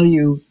I tell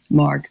you,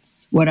 Mark,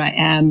 what I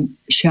am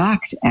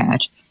shocked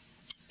at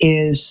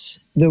is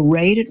the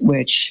rate at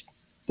which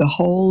the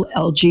whole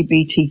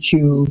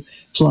LGBTQ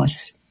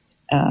plus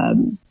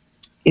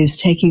is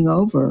taking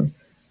over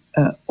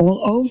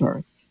all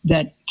over,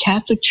 that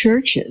Catholic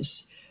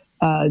churches,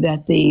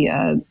 that the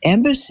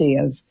embassy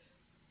in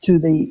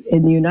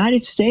the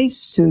United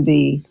States to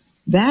the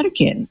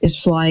Vatican is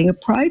flying a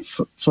pride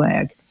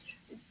flag.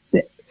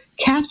 The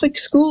Catholic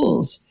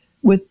schools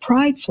with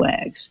pride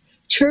flags,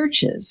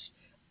 churches,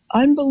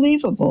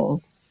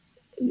 unbelievable.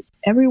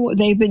 Everyone,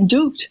 they've been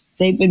duped,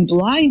 they've been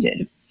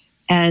blinded,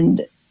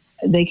 and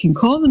they can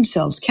call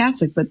themselves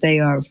Catholic, but they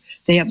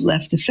have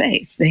left the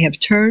faith. They have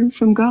turned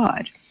from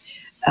God.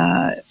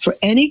 For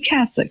any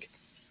Catholic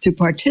to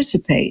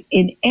participate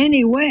in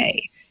any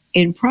way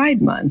in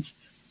Pride Month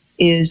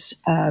is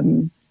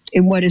in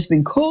what has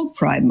been called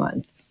Pride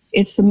Month.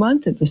 It's the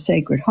month of the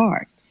Sacred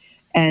Heart.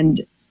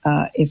 And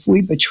if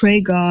we betray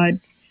God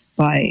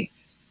by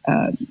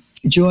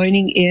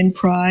joining in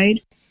Pride,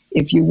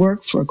 if you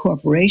work for a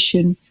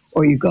corporation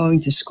or you're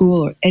going to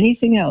school or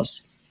anything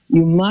else,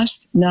 you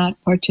must not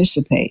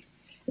participate.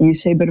 And you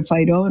say, but if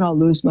I don't, I'll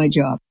lose my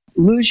job.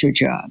 Lose your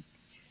job.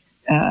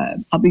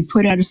 I'll be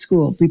put out of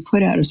school,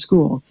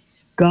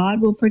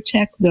 God will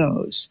protect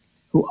those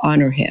who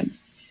honor him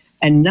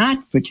and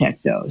not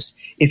protect those.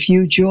 If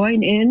you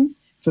join in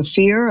for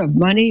fear of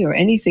money or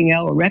anything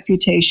else or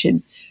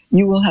reputation,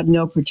 you will have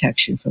no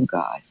protection from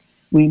God.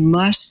 We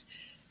must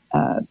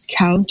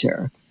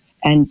counter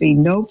and be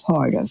no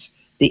part of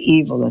the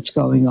evil that's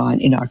going on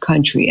in our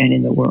country and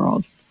in the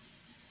world.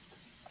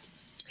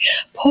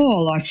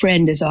 Paul, our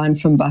friend, is on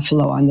from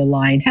Buffalo on the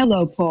line.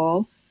 Hello,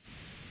 Paul.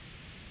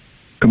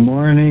 Good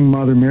morning,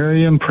 Mother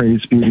Miriam.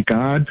 Praise be to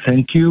God.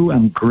 Thank you.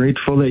 I'm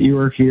grateful that you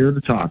are here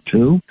to talk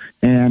to.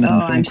 And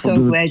I'm so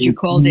glad you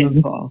called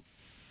in, Paul.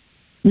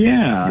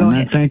 Yeah, Go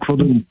ahead. I'm thankful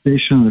to the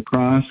Station of the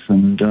Cross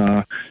and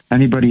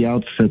anybody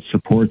else that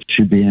supports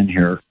you being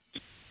here.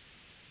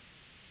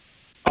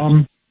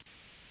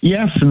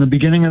 Yes, in the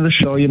beginning of the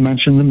show, you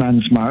mentioned the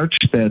Men's March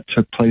that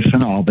took place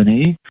in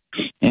Albany.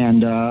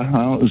 And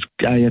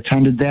I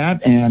attended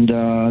that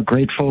and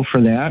grateful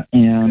for that.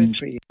 And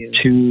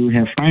to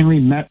have finally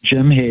met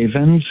Jim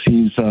Havens.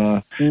 He's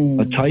a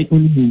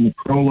titan in the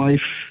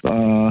pro-life,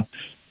 a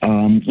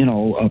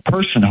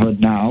personhood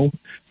now.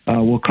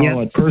 We'll call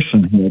it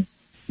personhood.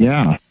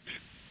 Yeah.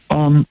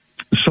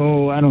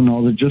 So I don't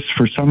know, that just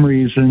for some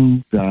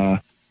reason,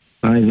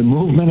 by the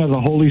movement of the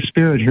Holy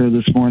Spirit here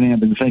this morning, I've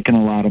been thinking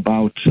a lot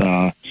about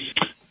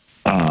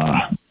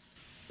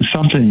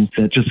something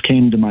that just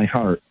came to my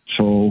heart.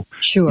 So,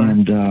 sure.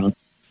 And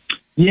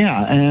so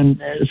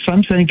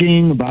I'm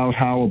thinking about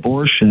how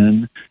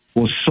abortion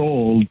was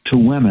sold to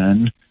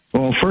women.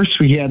 Well, first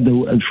we had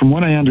from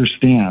what I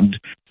understand,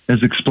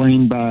 as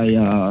explained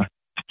by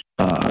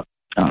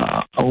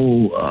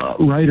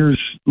writers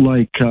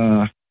like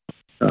Sue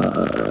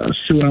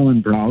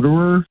Ellen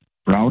Browderer.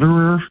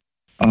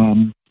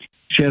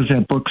 She has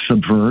that book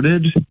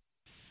Subverted,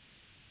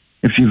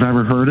 if you've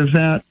ever heard of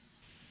that.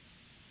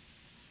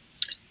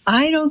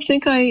 I don't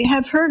think I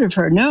have heard of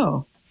her,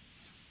 no.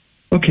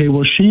 Okay,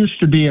 well, she used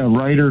to be a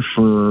writer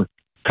for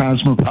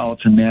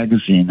Cosmopolitan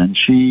magazine, and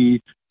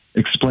she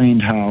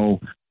explained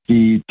how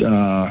the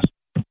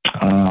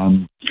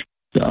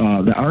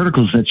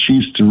articles that she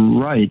used to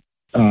write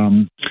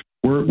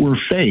were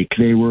fake.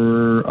 They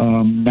were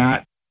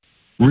not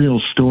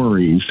real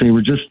stories. They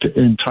were just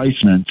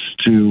enticements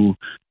to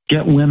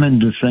get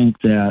women to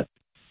think that,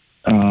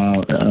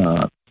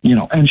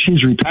 and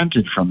she's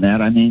repented from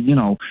that. I mean,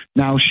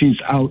 now she's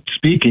out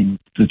speaking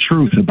the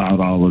truth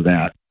about all of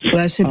that.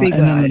 Blessed be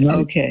God.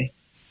 Okay.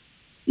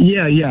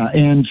 Yeah.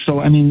 And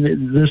so, I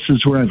mean, this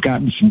is where I've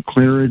gotten some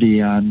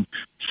clarity on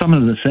some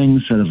of the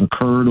things that have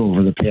occurred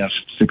over the past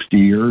 60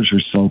 years or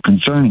so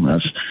concerning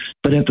this.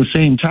 But at the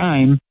same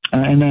time,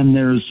 and then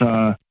there's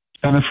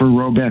Jennifer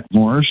Roback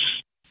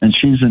Morse, and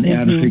she's an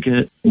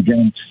advocate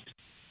against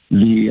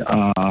the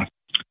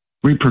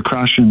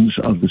repercussions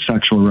of the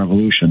sexual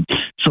revolution.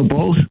 So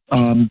both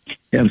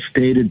have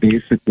stated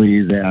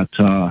basically that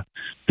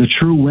the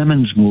true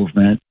women's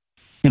movement,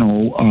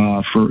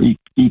 for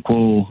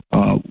equal,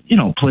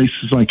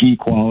 places like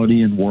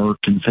equality and work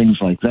and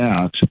things like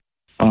that,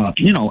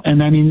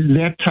 and I mean,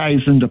 that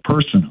ties into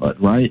personhood,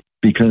 right?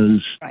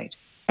 Because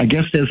I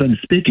guess as I'm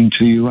speaking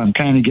to you, I'm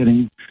kind of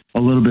getting a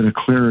little bit of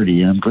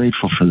clarity. I'm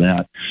grateful for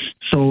that.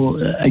 So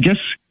I guess,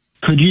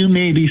 could you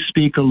maybe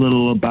speak a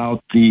little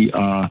about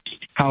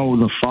how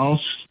the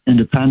false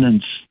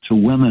independence to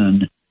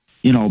women,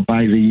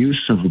 by the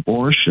use of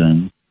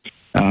abortion,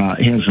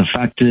 has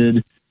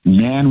affected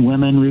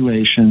man-women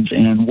relations,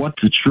 and what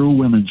the true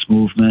women's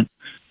movement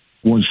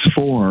was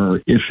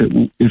for, if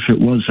it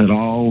was at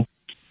all,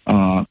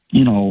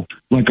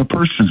 like a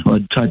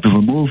personhood type of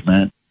a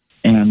movement.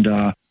 And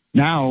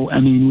now,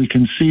 I mean, we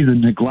can see the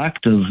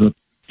neglect of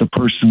the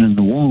person in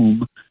the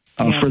womb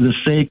for the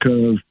sake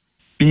of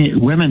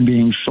women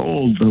being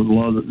sold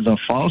the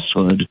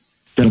falsehood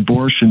that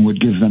abortion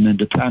would give them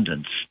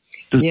independence.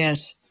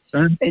 Yes.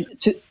 Go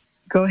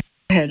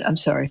ahead. I'm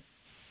sorry.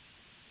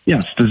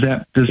 Yes. Does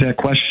that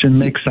question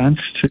make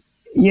sense?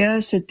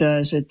 Yes, it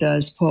does. It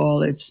does,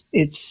 Paul.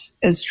 It's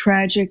as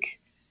tragic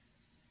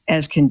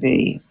as can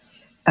be.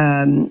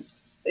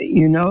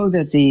 You know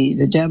that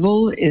the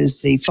devil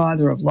is the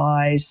father of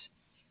lies,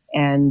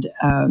 and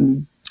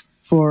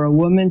for a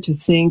woman to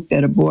think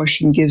that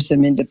abortion gives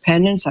them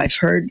independence, I've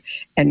heard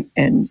and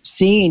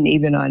seen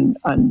even on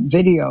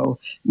video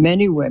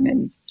many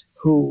women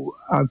who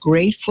are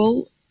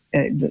grateful.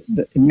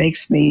 It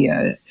makes me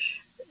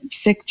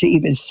sick to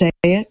even say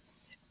it,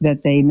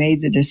 that they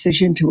made the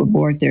decision to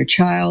abort their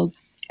child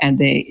and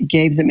they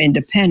gave them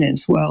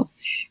independence. Well,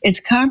 it's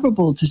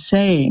comparable to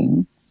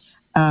saying,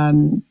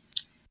 I'm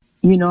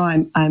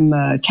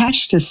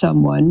attached to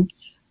someone,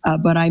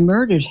 but I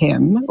murdered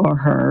him or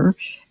her,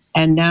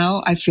 and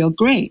now I feel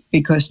great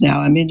because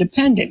now I'm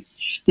independent.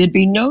 There'd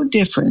be no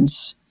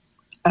difference.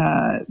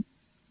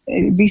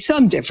 It'd be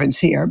some difference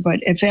here,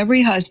 but if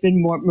every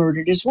husband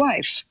murdered his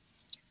wife,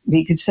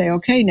 he could say,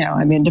 okay, now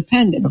I'm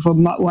independent. If a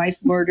wife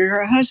murdered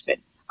her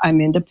husband, I'm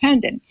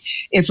independent.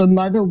 If a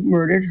mother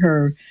murdered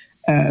her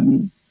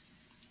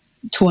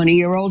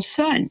 20-year-old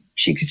son,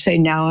 she could say,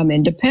 now I'm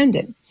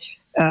independent.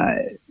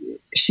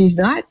 she's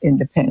not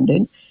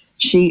independent.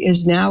 She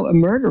is now a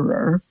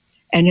murderer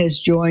and has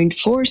joined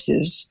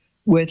forces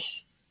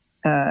with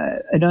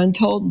an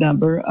untold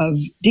number of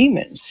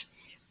demons.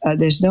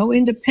 There's no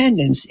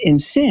independence in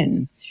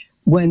sin.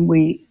 When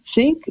we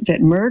think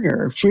that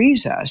murder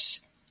frees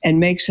us and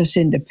makes us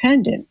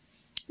independent,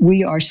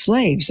 we are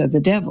slaves of the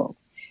devil.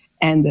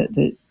 And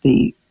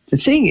the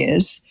thing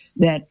is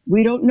that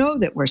we don't know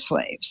that we're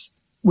slaves.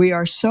 We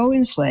are so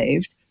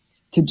enslaved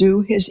to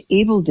do his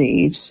evil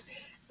deeds,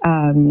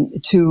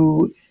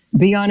 to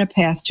be on a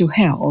path to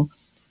hell,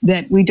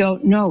 that we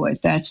don't know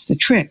it. That's the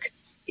trick.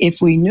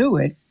 If we knew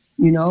it,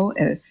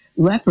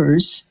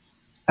 lepers,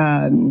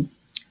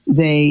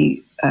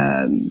 the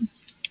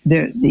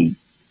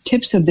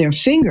tips of their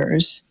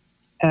fingers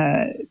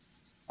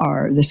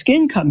the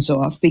skin comes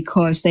off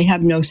because they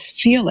have no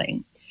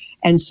feeling.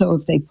 And so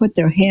if they put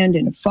their hand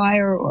in a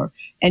fire or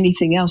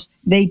anything else,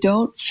 they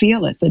don't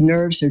feel it. The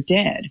nerves are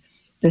dead.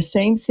 The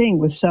same thing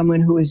with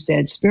someone who is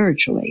dead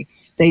spiritually.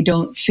 They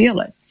don't feel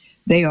it.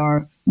 They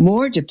are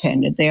more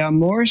dependent. They are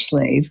more a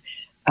slave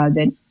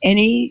than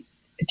any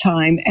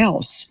time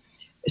else.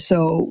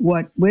 So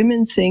what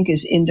women think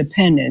is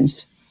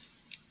independence,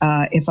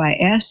 if I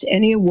asked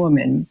any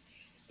woman,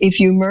 if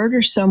you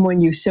murder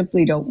someone you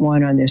simply don't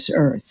want on this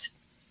earth,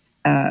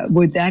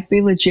 would that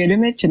be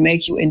legitimate to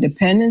make you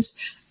independent?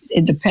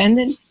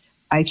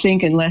 I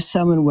think unless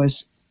someone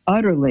was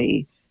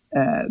utterly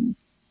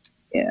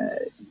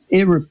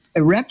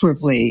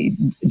irreparably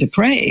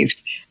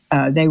depraved,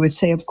 they would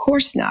say, of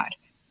course not.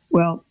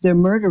 Well, they're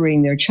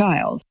murdering their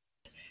child.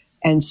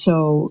 And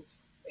so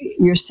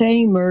you're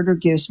saying murder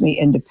gives me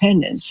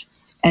independence,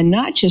 and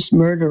not just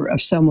murder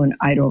of someone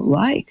I don't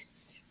like,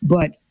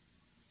 but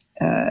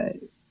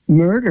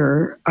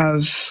murder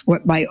of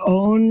what my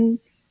own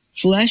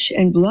flesh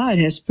and blood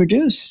has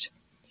produced.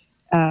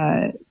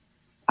 I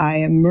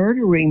am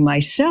murdering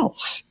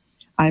myself.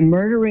 I'm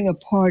murdering a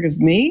part of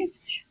me,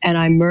 and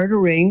I'm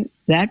murdering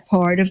that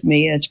part of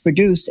me that's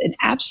produced an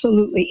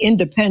absolutely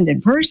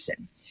independent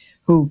person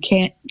who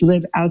can't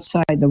live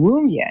outside the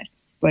womb yet,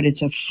 but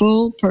it's a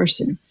full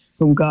person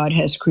whom God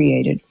has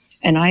created.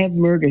 And I have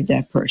murdered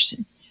that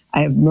person.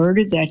 I have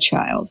murdered that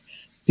child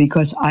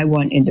because I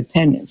want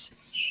independence.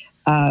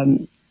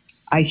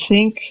 I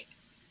think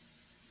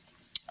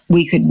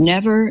we could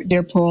never,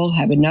 dear Paul,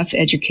 have enough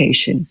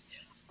education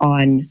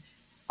on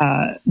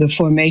the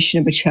formation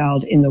of a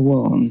child in the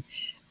womb.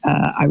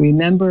 I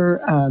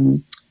remember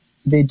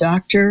the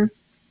doctor,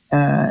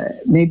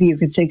 maybe you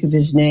could think of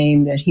his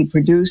name, that he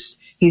produced.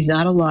 He's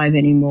not alive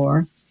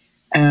anymore.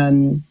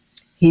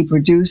 He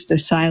produced the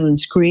silent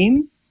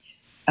scream,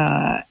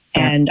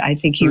 and I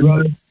think he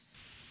wrote...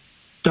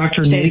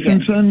 Dr.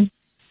 Nathanson?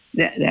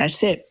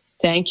 That's it.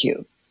 Thank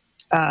you.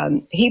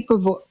 He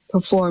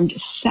performed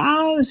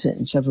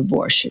thousands of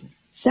abortions,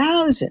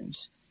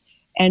 thousands.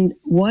 And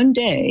one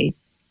day,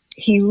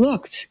 he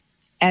looked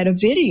at a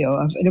video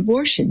of an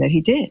abortion that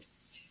he did,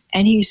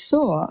 and he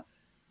saw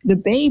the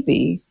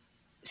baby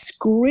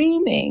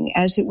screaming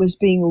as it was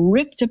being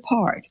ripped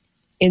apart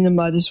in the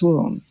mother's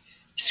womb.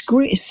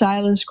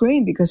 Silent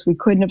scream, because we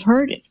couldn't have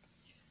heard it.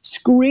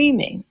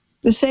 Screaming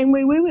the same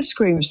way we would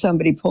scream if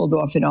somebody pulled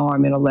off an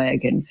arm and a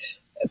leg and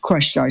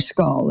crushed our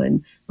skull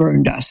and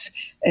burned us.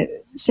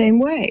 Same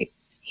way.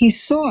 He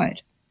saw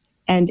it,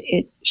 and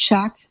it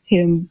shocked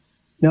him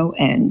no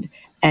end.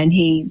 And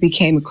he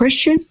became a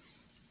Christian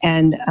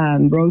and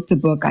wrote the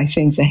book, I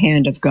think, The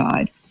Hand of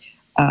God,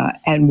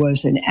 and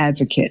was an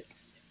advocate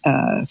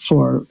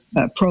for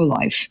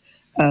pro-life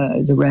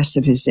the rest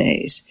of his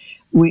days.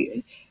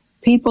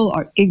 People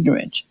are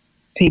ignorant.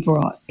 People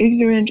are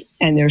ignorant,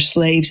 and they're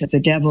slaves of the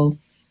devil.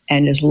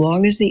 And as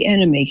long as the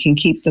enemy can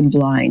keep them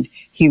blind,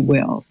 he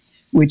will,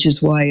 which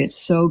is why it's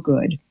so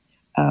good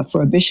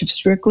for a Bishop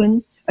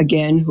Strickland,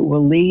 again, who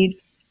will lead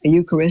a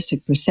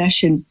Eucharistic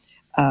procession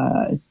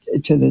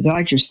to the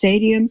Dodger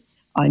Stadium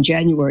on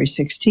January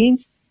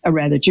 16th, or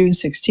rather June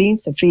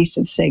 16th, the Feast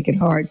of the Sacred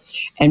Heart,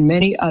 and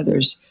many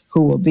others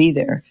who will be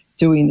there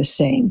doing the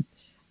same.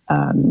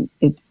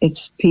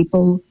 It's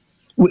people,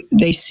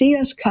 they see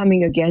us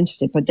coming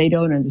against it, but they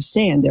don't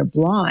understand. They're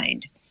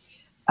blind.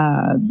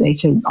 They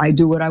think, I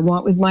do what I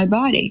want with my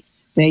body.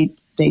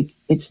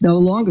 It's no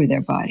longer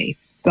their body.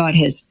 God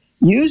has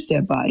used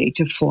their body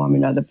to form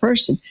another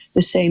person,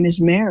 the same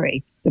as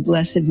Mary, the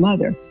Blessed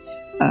Mother.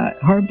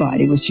 Her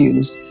body was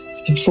used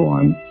to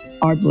form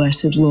our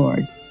blessed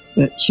Lord,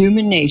 the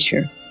human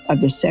nature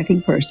of the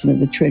second person of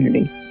the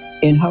Trinity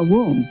in her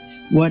womb.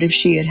 What if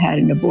she had had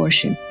an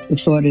abortion? The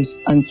thought is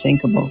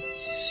unthinkable.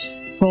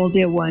 Paul,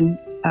 dear one,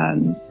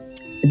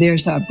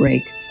 there's our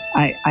break.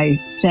 I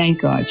thank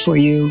God for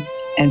you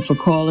and for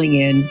calling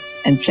in,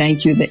 and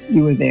thank you that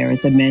you were there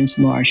at the Men's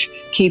March.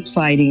 Keep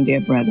fighting, dear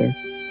brother.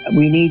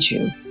 We need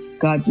you.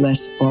 God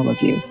bless all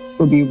of you.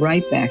 We'll be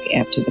right back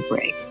after the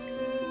break.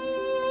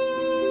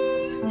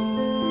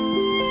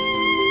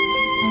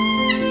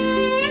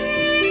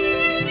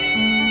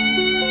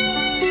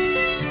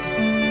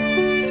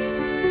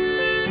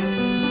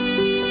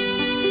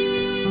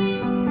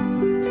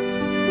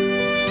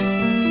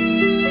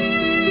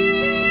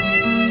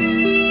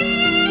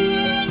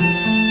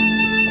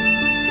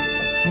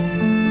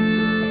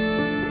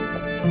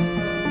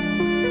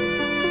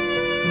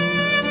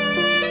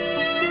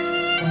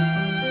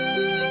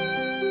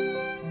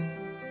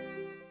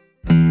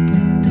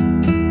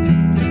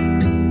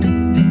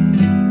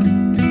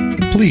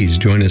 Please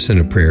join us in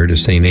a prayer to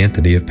St.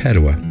 Anthony of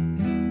Padua.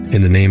 In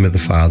the name of the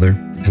Father,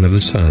 and of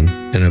the Son,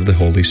 and of the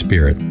Holy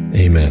Spirit.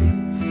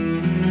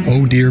 Amen.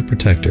 O dear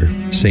protector,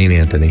 St.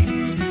 Anthony,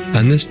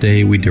 on this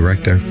day we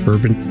direct our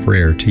fervent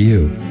prayer to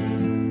you,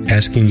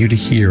 asking you to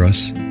hear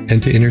us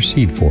and to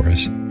intercede for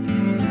us.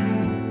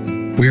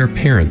 We are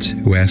parents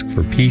who ask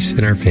for peace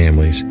in our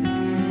families,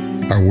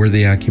 our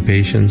worthy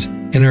occupations,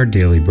 and our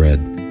daily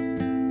bread.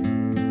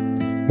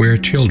 We are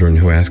children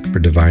who ask for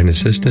divine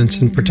assistance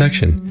and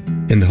protection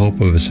in the hope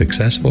of a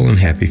successful and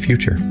happy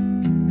future.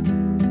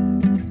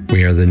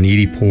 We are the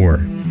needy poor,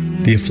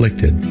 the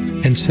afflicted,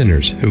 and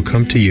sinners who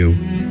come to you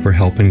for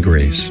help and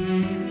grace.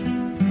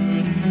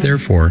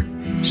 Therefore,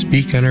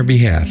 speak on our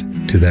behalf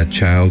to that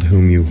child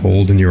whom you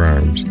hold in your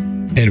arms,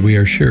 and we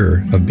are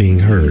sure of being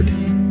heard.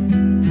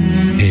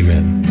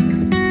 Amen.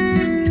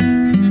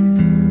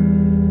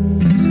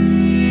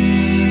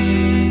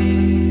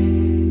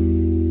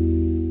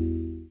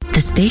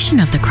 The Station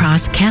of the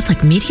Cross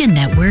Catholic Media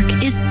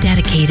Network is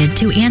dedicated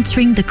to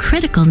answering the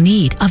critical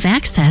need of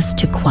access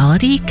to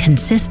quality,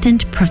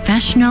 consistent,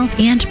 professional,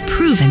 and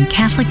proven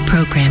Catholic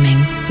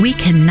programming. We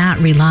cannot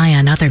rely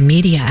on other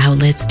media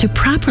outlets to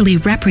properly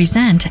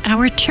represent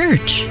our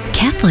Church.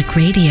 Catholic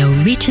Radio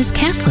reaches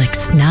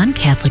Catholics,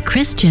 non-Catholic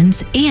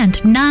Christians,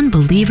 and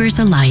non-believers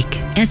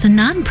alike. As a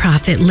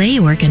nonprofit lay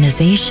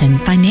organization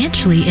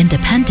financially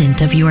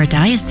independent of your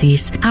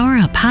diocese, our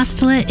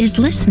apostolate is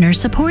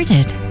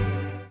listener-supported.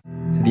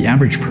 The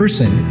average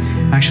person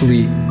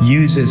actually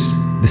uses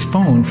this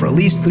phone for at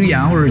least 3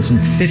 hours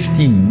and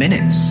 15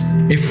 minutes.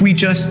 If we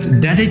just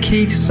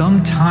dedicate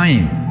some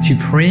time to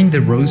praying the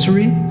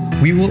rosary,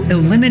 we will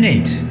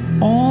eliminate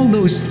all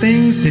those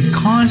things that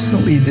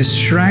constantly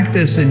distract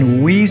us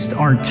and waste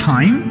our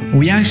time.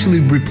 We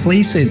actually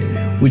replace it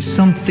with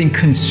something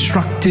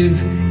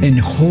constructive and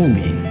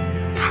holy,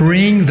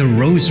 praying the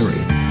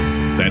rosary.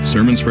 That's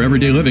Sermons for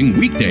Everyday Living,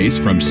 weekdays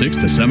from 6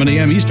 to 7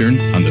 a.m. Eastern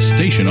on the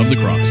Station of the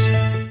Cross.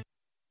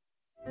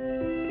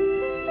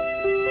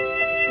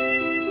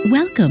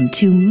 Welcome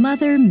to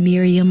Mother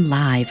Miriam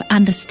Live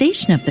on the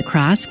Station of the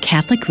Cross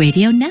Catholic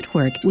Radio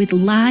Network with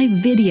live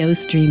video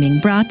streaming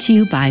brought to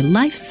you by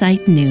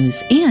LifeSite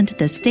News and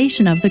the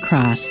Station of the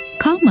Cross.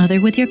 Call Mother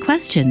with your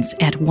questions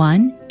at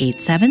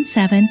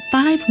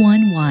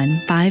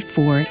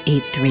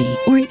 1-877-511-5483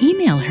 or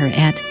email her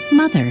at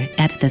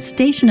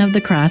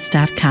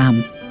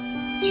mother@thestationofthecross.com.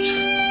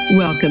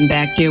 Welcome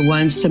back, dear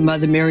ones, to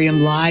Mother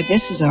Miriam Live.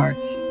 This is our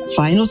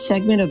final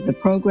segment of the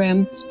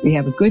program. We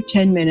have a good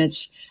 10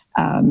 minutes.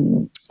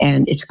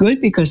 And it's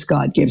good because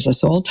God gives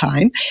us all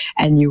time,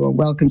 and you are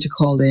welcome to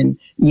call in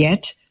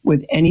yet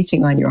with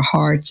anything on your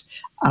heart.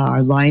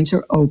 Our lines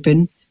are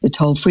open. The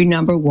toll-free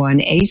number,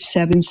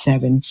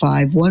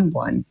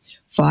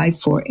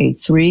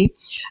 1-877-511-5483.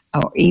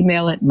 Our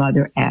email at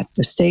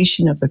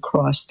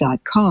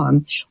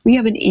mother@thestationofthecross.com. We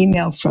have an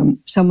email from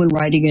someone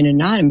writing in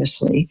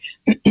anonymously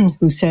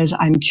who says,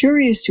 I'm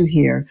curious to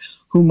hear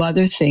who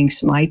Mother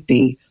thinks might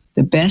be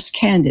the best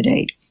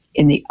candidate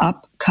in the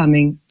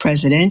upcoming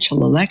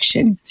presidential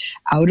election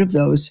out of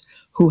those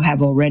who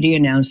have already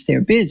announced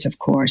their bids, of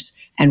course,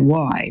 and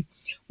why.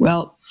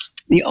 Well,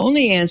 the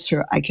only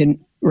answer I can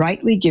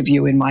rightly give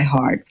you in my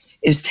heart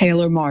is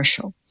Taylor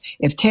Marshall.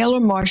 If Taylor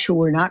Marshall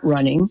were not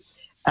running,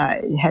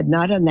 had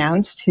not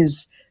announced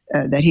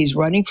that he's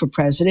running for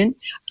president,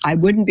 I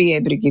wouldn't be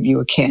able to give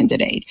you a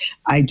candidate.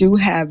 I do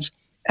have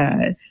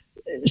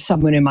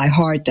someone in my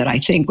heart that I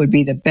think would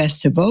be the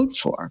best to vote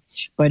for.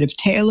 But if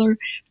Taylor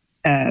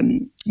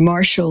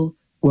Marshall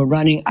were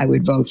running, I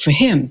would vote for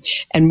him.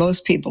 And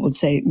most people would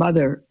say,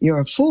 Mother,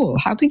 you're a fool.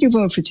 How could you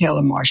vote for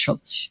Taylor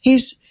Marshall?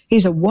 He's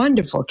a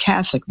wonderful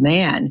Catholic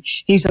man.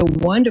 He's a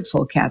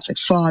wonderful Catholic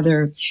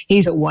father.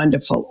 He's a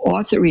wonderful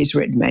author. He's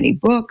written many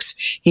books.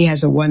 He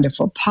has a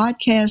wonderful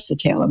podcast, The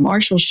Taylor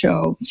Marshall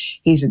Show.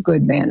 He's a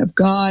good man of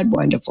God,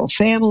 wonderful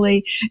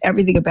family.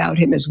 Everything about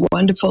him is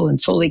wonderful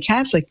and fully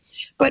Catholic.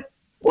 But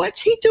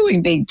what's he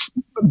doing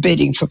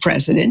bidding for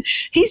president?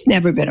 He's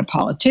never been a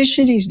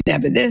politician. He's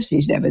never this.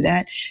 He's never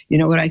that. You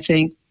know what I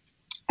think?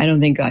 I don't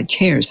think God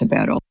cares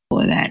about all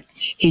of that.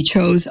 He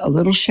chose a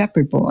little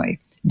shepherd boy,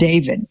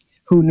 David,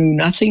 who knew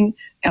nothing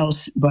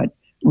else but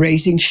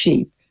raising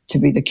sheep, to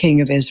be the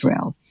king of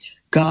Israel.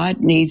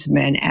 God needs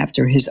men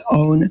after his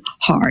own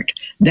heart.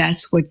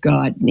 That's what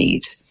God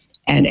needs.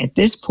 And at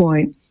this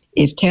point,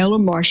 if Taylor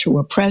Marshall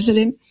were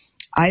president,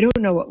 I don't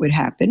know what would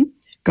happen.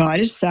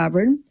 God is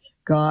sovereign.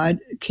 God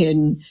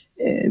can,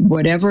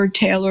 whatever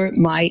Taylor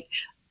might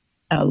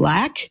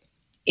lack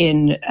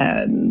in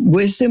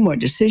wisdom or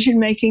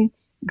decision-making,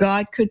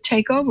 God could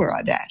take over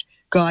on that.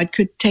 God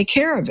could take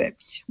care of it.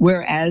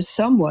 Whereas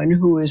someone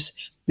who is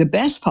the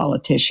best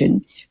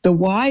politician, the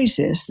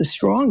wisest, the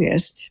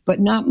strongest,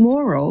 but not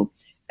moral,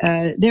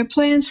 their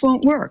plans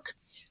won't work.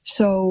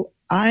 So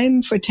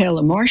I'm for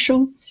Taylor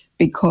Marshall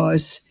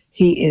because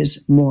he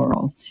is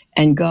moral.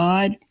 And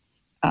God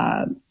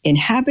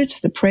inhabits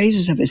the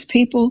praises of his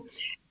people.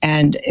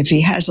 And if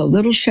he has a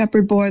little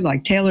shepherd boy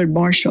like Taylor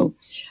Marshall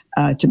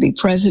to be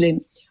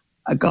president,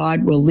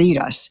 God will lead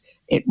us.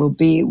 It will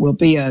be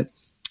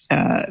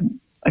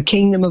a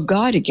kingdom of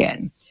God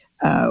again.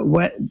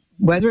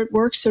 Whether it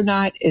works or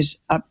not is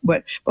up.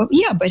 But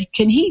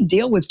can he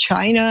deal with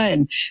China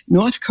and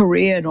North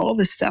Korea and all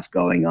this stuff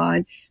going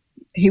on?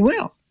 He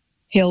will.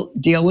 He'll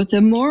deal with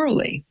them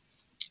morally.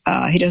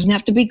 He doesn't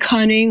have to be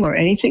cunning or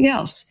anything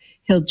else.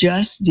 He'll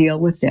just deal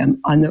with them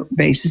on the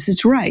basis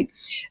it's right.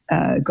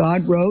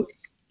 God wrote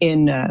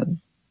in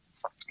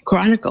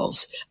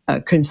Chronicles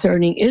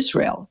concerning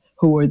Israel,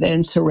 who were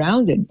then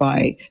surrounded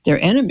by their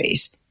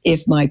enemies.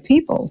 If my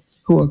people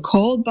who are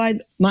called by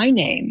my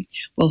name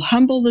will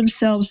humble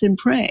themselves and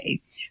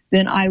pray,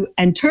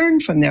 and turn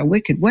from their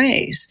wicked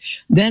ways,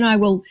 then I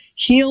will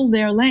heal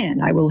their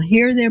land. I will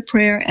hear their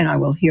prayer and I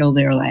will heal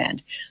their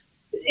land.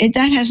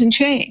 That hasn't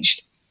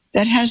changed.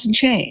 That hasn't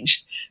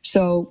changed.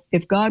 So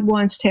if God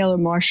wants Taylor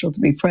Marshall to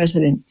be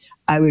president,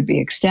 I would be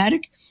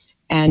ecstatic.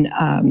 And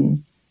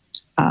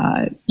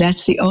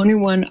that's the only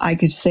one I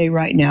could say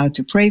right now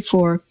to pray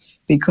for,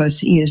 because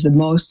he is the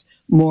most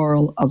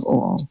moral of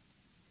all.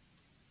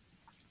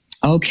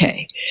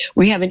 Okay,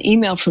 we have an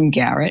email from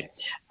Garrett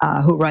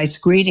who writes,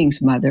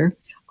 "Greetings, Mother.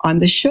 On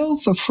the show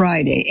for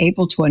Friday,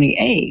 April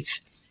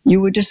 28th,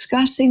 you were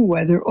discussing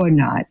whether or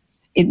not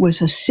it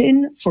was a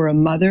sin for a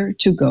mother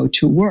to go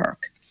to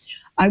work.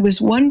 I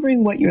was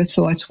wondering what your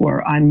thoughts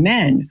were on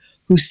men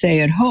who stay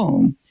at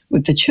home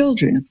with the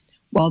children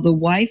while the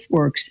wife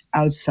works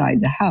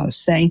outside the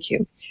house. Thank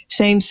you."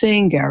 Same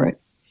thing,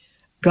 Garrett.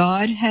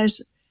 God has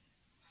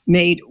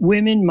made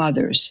women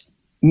mothers.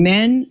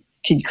 Men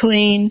can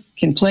clean,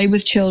 can play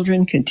with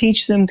children, can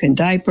teach them, can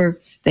diaper.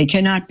 They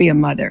cannot be a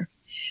mother.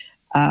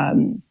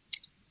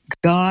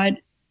 God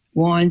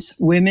wants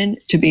women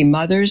to be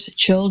mothers.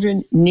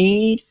 Children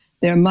need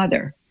their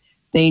mother.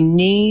 They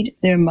need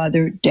their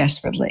mother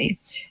desperately.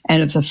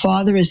 And if the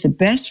father is the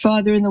best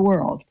father in the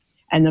world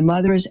and the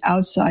mother is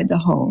outside the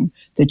home,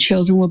 the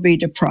children will be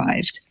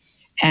deprived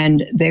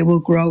and they will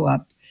grow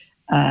up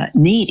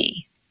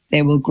needy.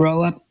 They will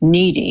grow up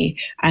needy,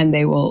 and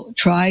they will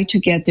try to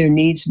get their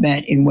needs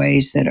met in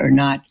ways that are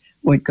not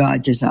what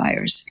God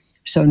desires.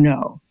 So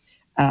no,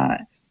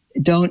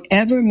 don't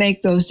ever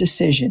make those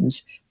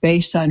decisions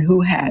based on who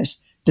has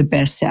the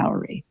best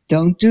salary.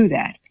 Don't do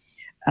that.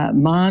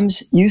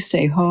 Moms, you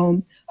stay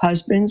home.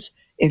 Husbands,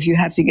 if you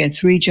have to get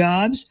 3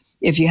 jobs,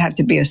 if you have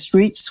to be a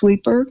street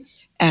sweeper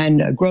and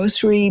a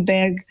grocery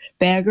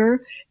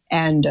bagger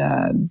and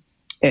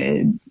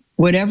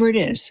whatever it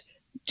is,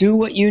 do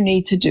what you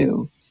need to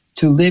do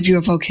to live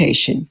your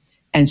vocation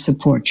and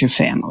support your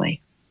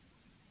family.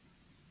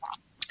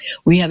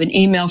 We have an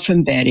email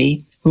from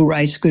Betty who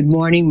writes, "Good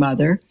morning,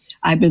 Mother.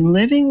 I've been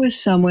living with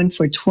someone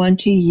for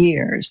 20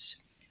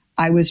 years.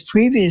 I was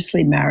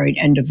previously married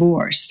and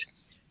divorced,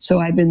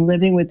 so I've been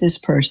living with this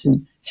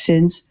person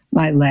since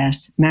my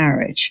last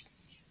marriage.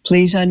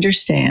 Please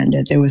understand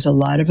that there was a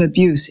lot of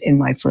abuse in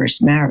my first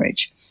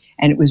marriage,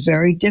 and it was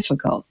very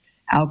difficult.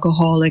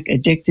 Alcoholic,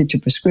 addicted to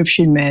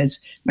prescription meds,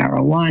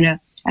 marijuana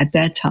at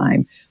that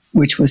time,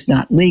 which was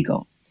not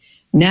legal.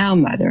 Now,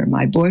 Mother,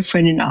 my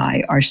boyfriend and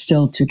I are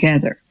still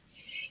together.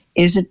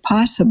 Is it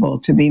possible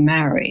to be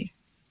married?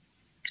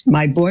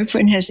 My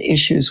boyfriend has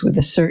issues with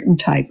a certain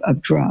type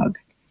of drug.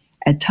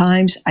 At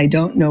times, I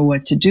don't know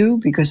what to do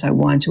because I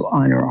want to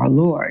honor our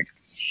Lord.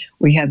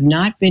 We have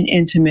not been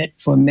intimate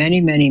for many,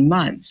 many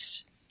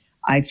months.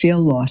 I feel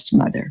lost,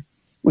 Mother.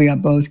 We are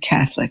both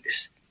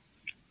Catholics.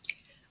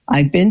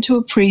 I've been to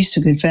a priest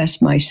to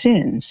confess my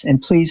sins,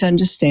 and please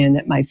understand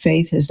that my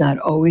faith has not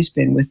always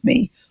been with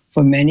me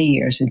for many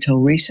years until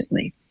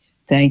recently.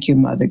 Thank you,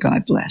 Mother.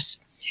 God bless."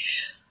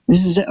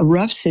 This is a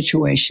rough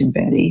situation,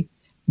 Betty,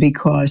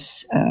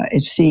 because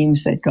it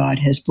seems that God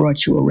has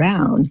brought you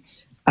around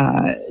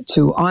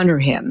to honor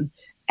him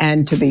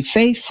and to be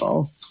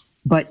faithful,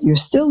 but you're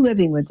still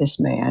living with this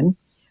man.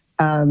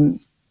 I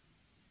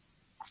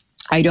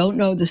don't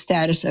know the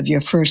status of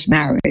your first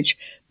marriage,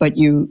 but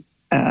you've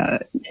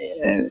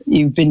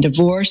been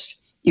divorced.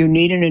 You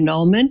need an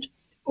annulment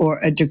or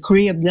a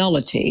decree of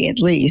nullity, at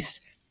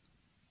least,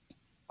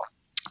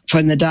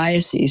 from the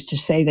diocese to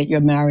say that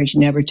your marriage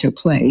never took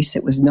place.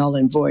 It was null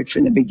and void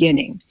from the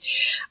beginning.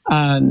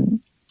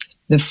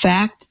 The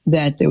fact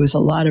that there was a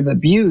lot of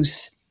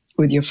abuse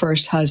with your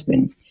first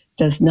husband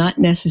does not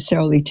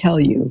necessarily tell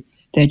you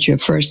that your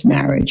first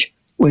marriage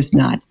was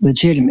not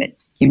legitimate.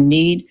 You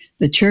need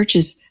the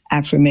church's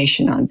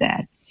affirmation on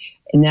that.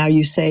 And now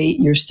you say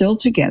you're still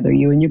together,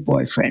 you and your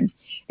boyfriend.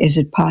 Is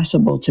it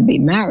possible to be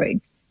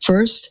married?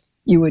 First,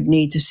 you would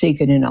need to seek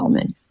an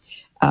annulment.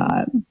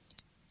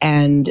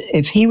 And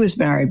if he was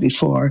married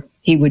before,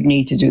 he would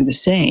need to do the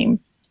same.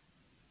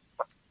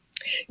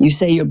 You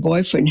say your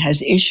boyfriend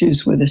has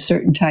issues with a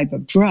certain type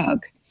of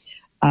drug.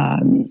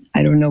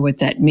 I don't know what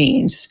that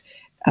means.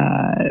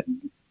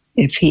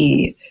 If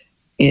he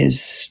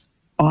is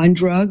on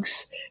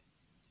drugs,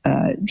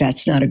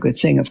 that's not a good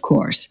thing, of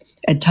course.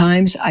 At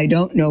times, I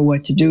don't know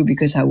what to do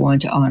because I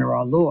want to honor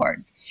our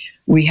Lord.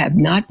 We have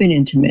not been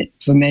intimate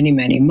for many,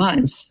 many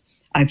months.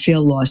 I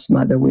feel lost,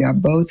 Mother. We are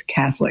both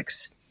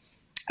Catholics.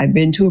 I've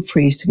been to a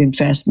priest to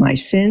confess my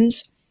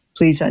sins.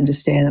 Please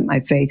understand that my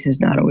faith has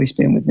not always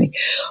been with me.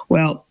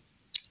 Well,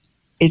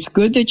 it's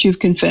good that you've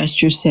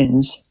confessed your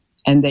sins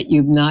and that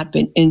you've not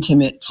been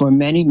intimate for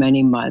many,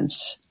 many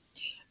months,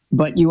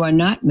 but you are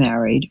not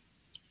married.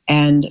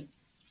 And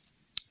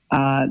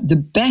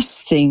the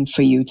best thing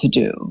for you to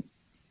do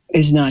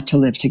is not to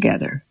live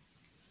together.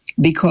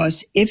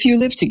 Because if you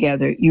live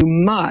together, you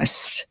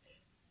must,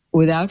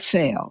 without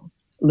fail,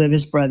 live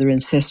as brother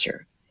and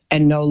sister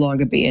and no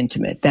longer be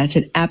intimate. That's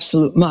an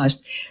absolute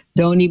must.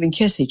 Don't even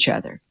kiss each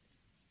other.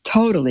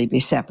 Totally be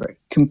separate,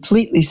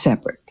 completely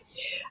separate.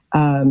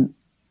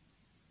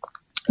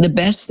 The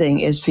best thing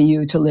is for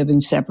you to live in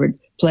separate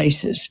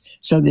places,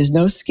 so there's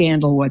no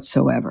scandal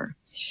whatsoever.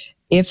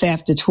 If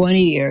after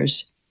 20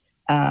 years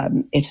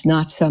it's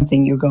not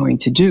something you're going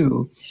to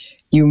do,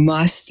 you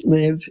must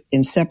live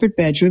in separate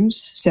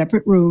bedrooms,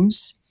 separate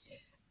rooms,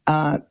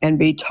 and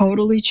be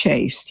totally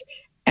chaste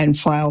and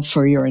file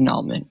for your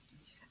annulment,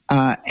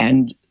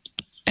 and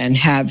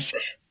have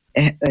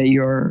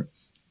your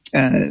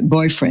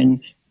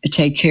boyfriend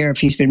take care. If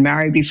he's been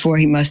married before,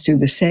 he must do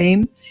the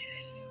same.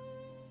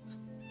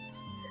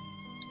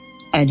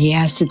 And he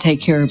has to take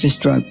care of his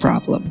drug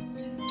problem.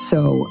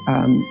 So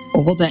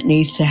all that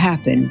needs to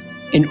happen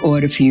in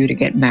order for you to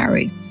get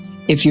married.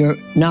 If you're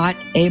not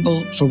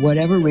able, for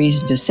whatever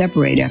reason, to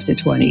separate after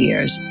 20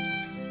 years,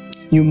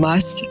 you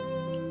must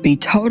be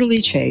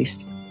totally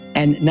chaste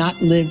and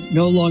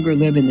no longer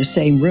live in the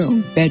same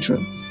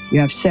bedroom. You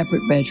have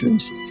separate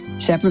bedrooms,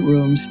 separate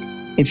rooms.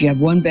 If you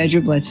have one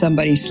bedroom, let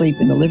somebody sleep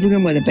in the living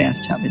room or the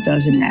bathtub. It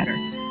doesn't matter.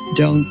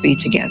 Don't be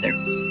together.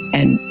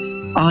 And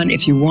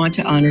if you want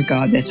to honor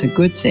God, that's a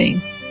good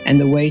thing. And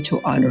the way to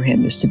honor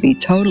him is to be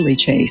totally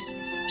chaste,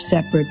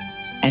 separate,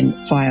 and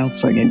file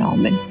for an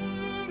annulment.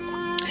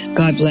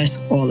 God bless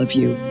all of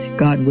you.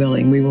 God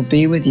willing, we will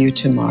be with you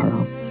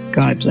tomorrow.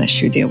 God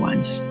bless you, dear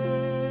ones.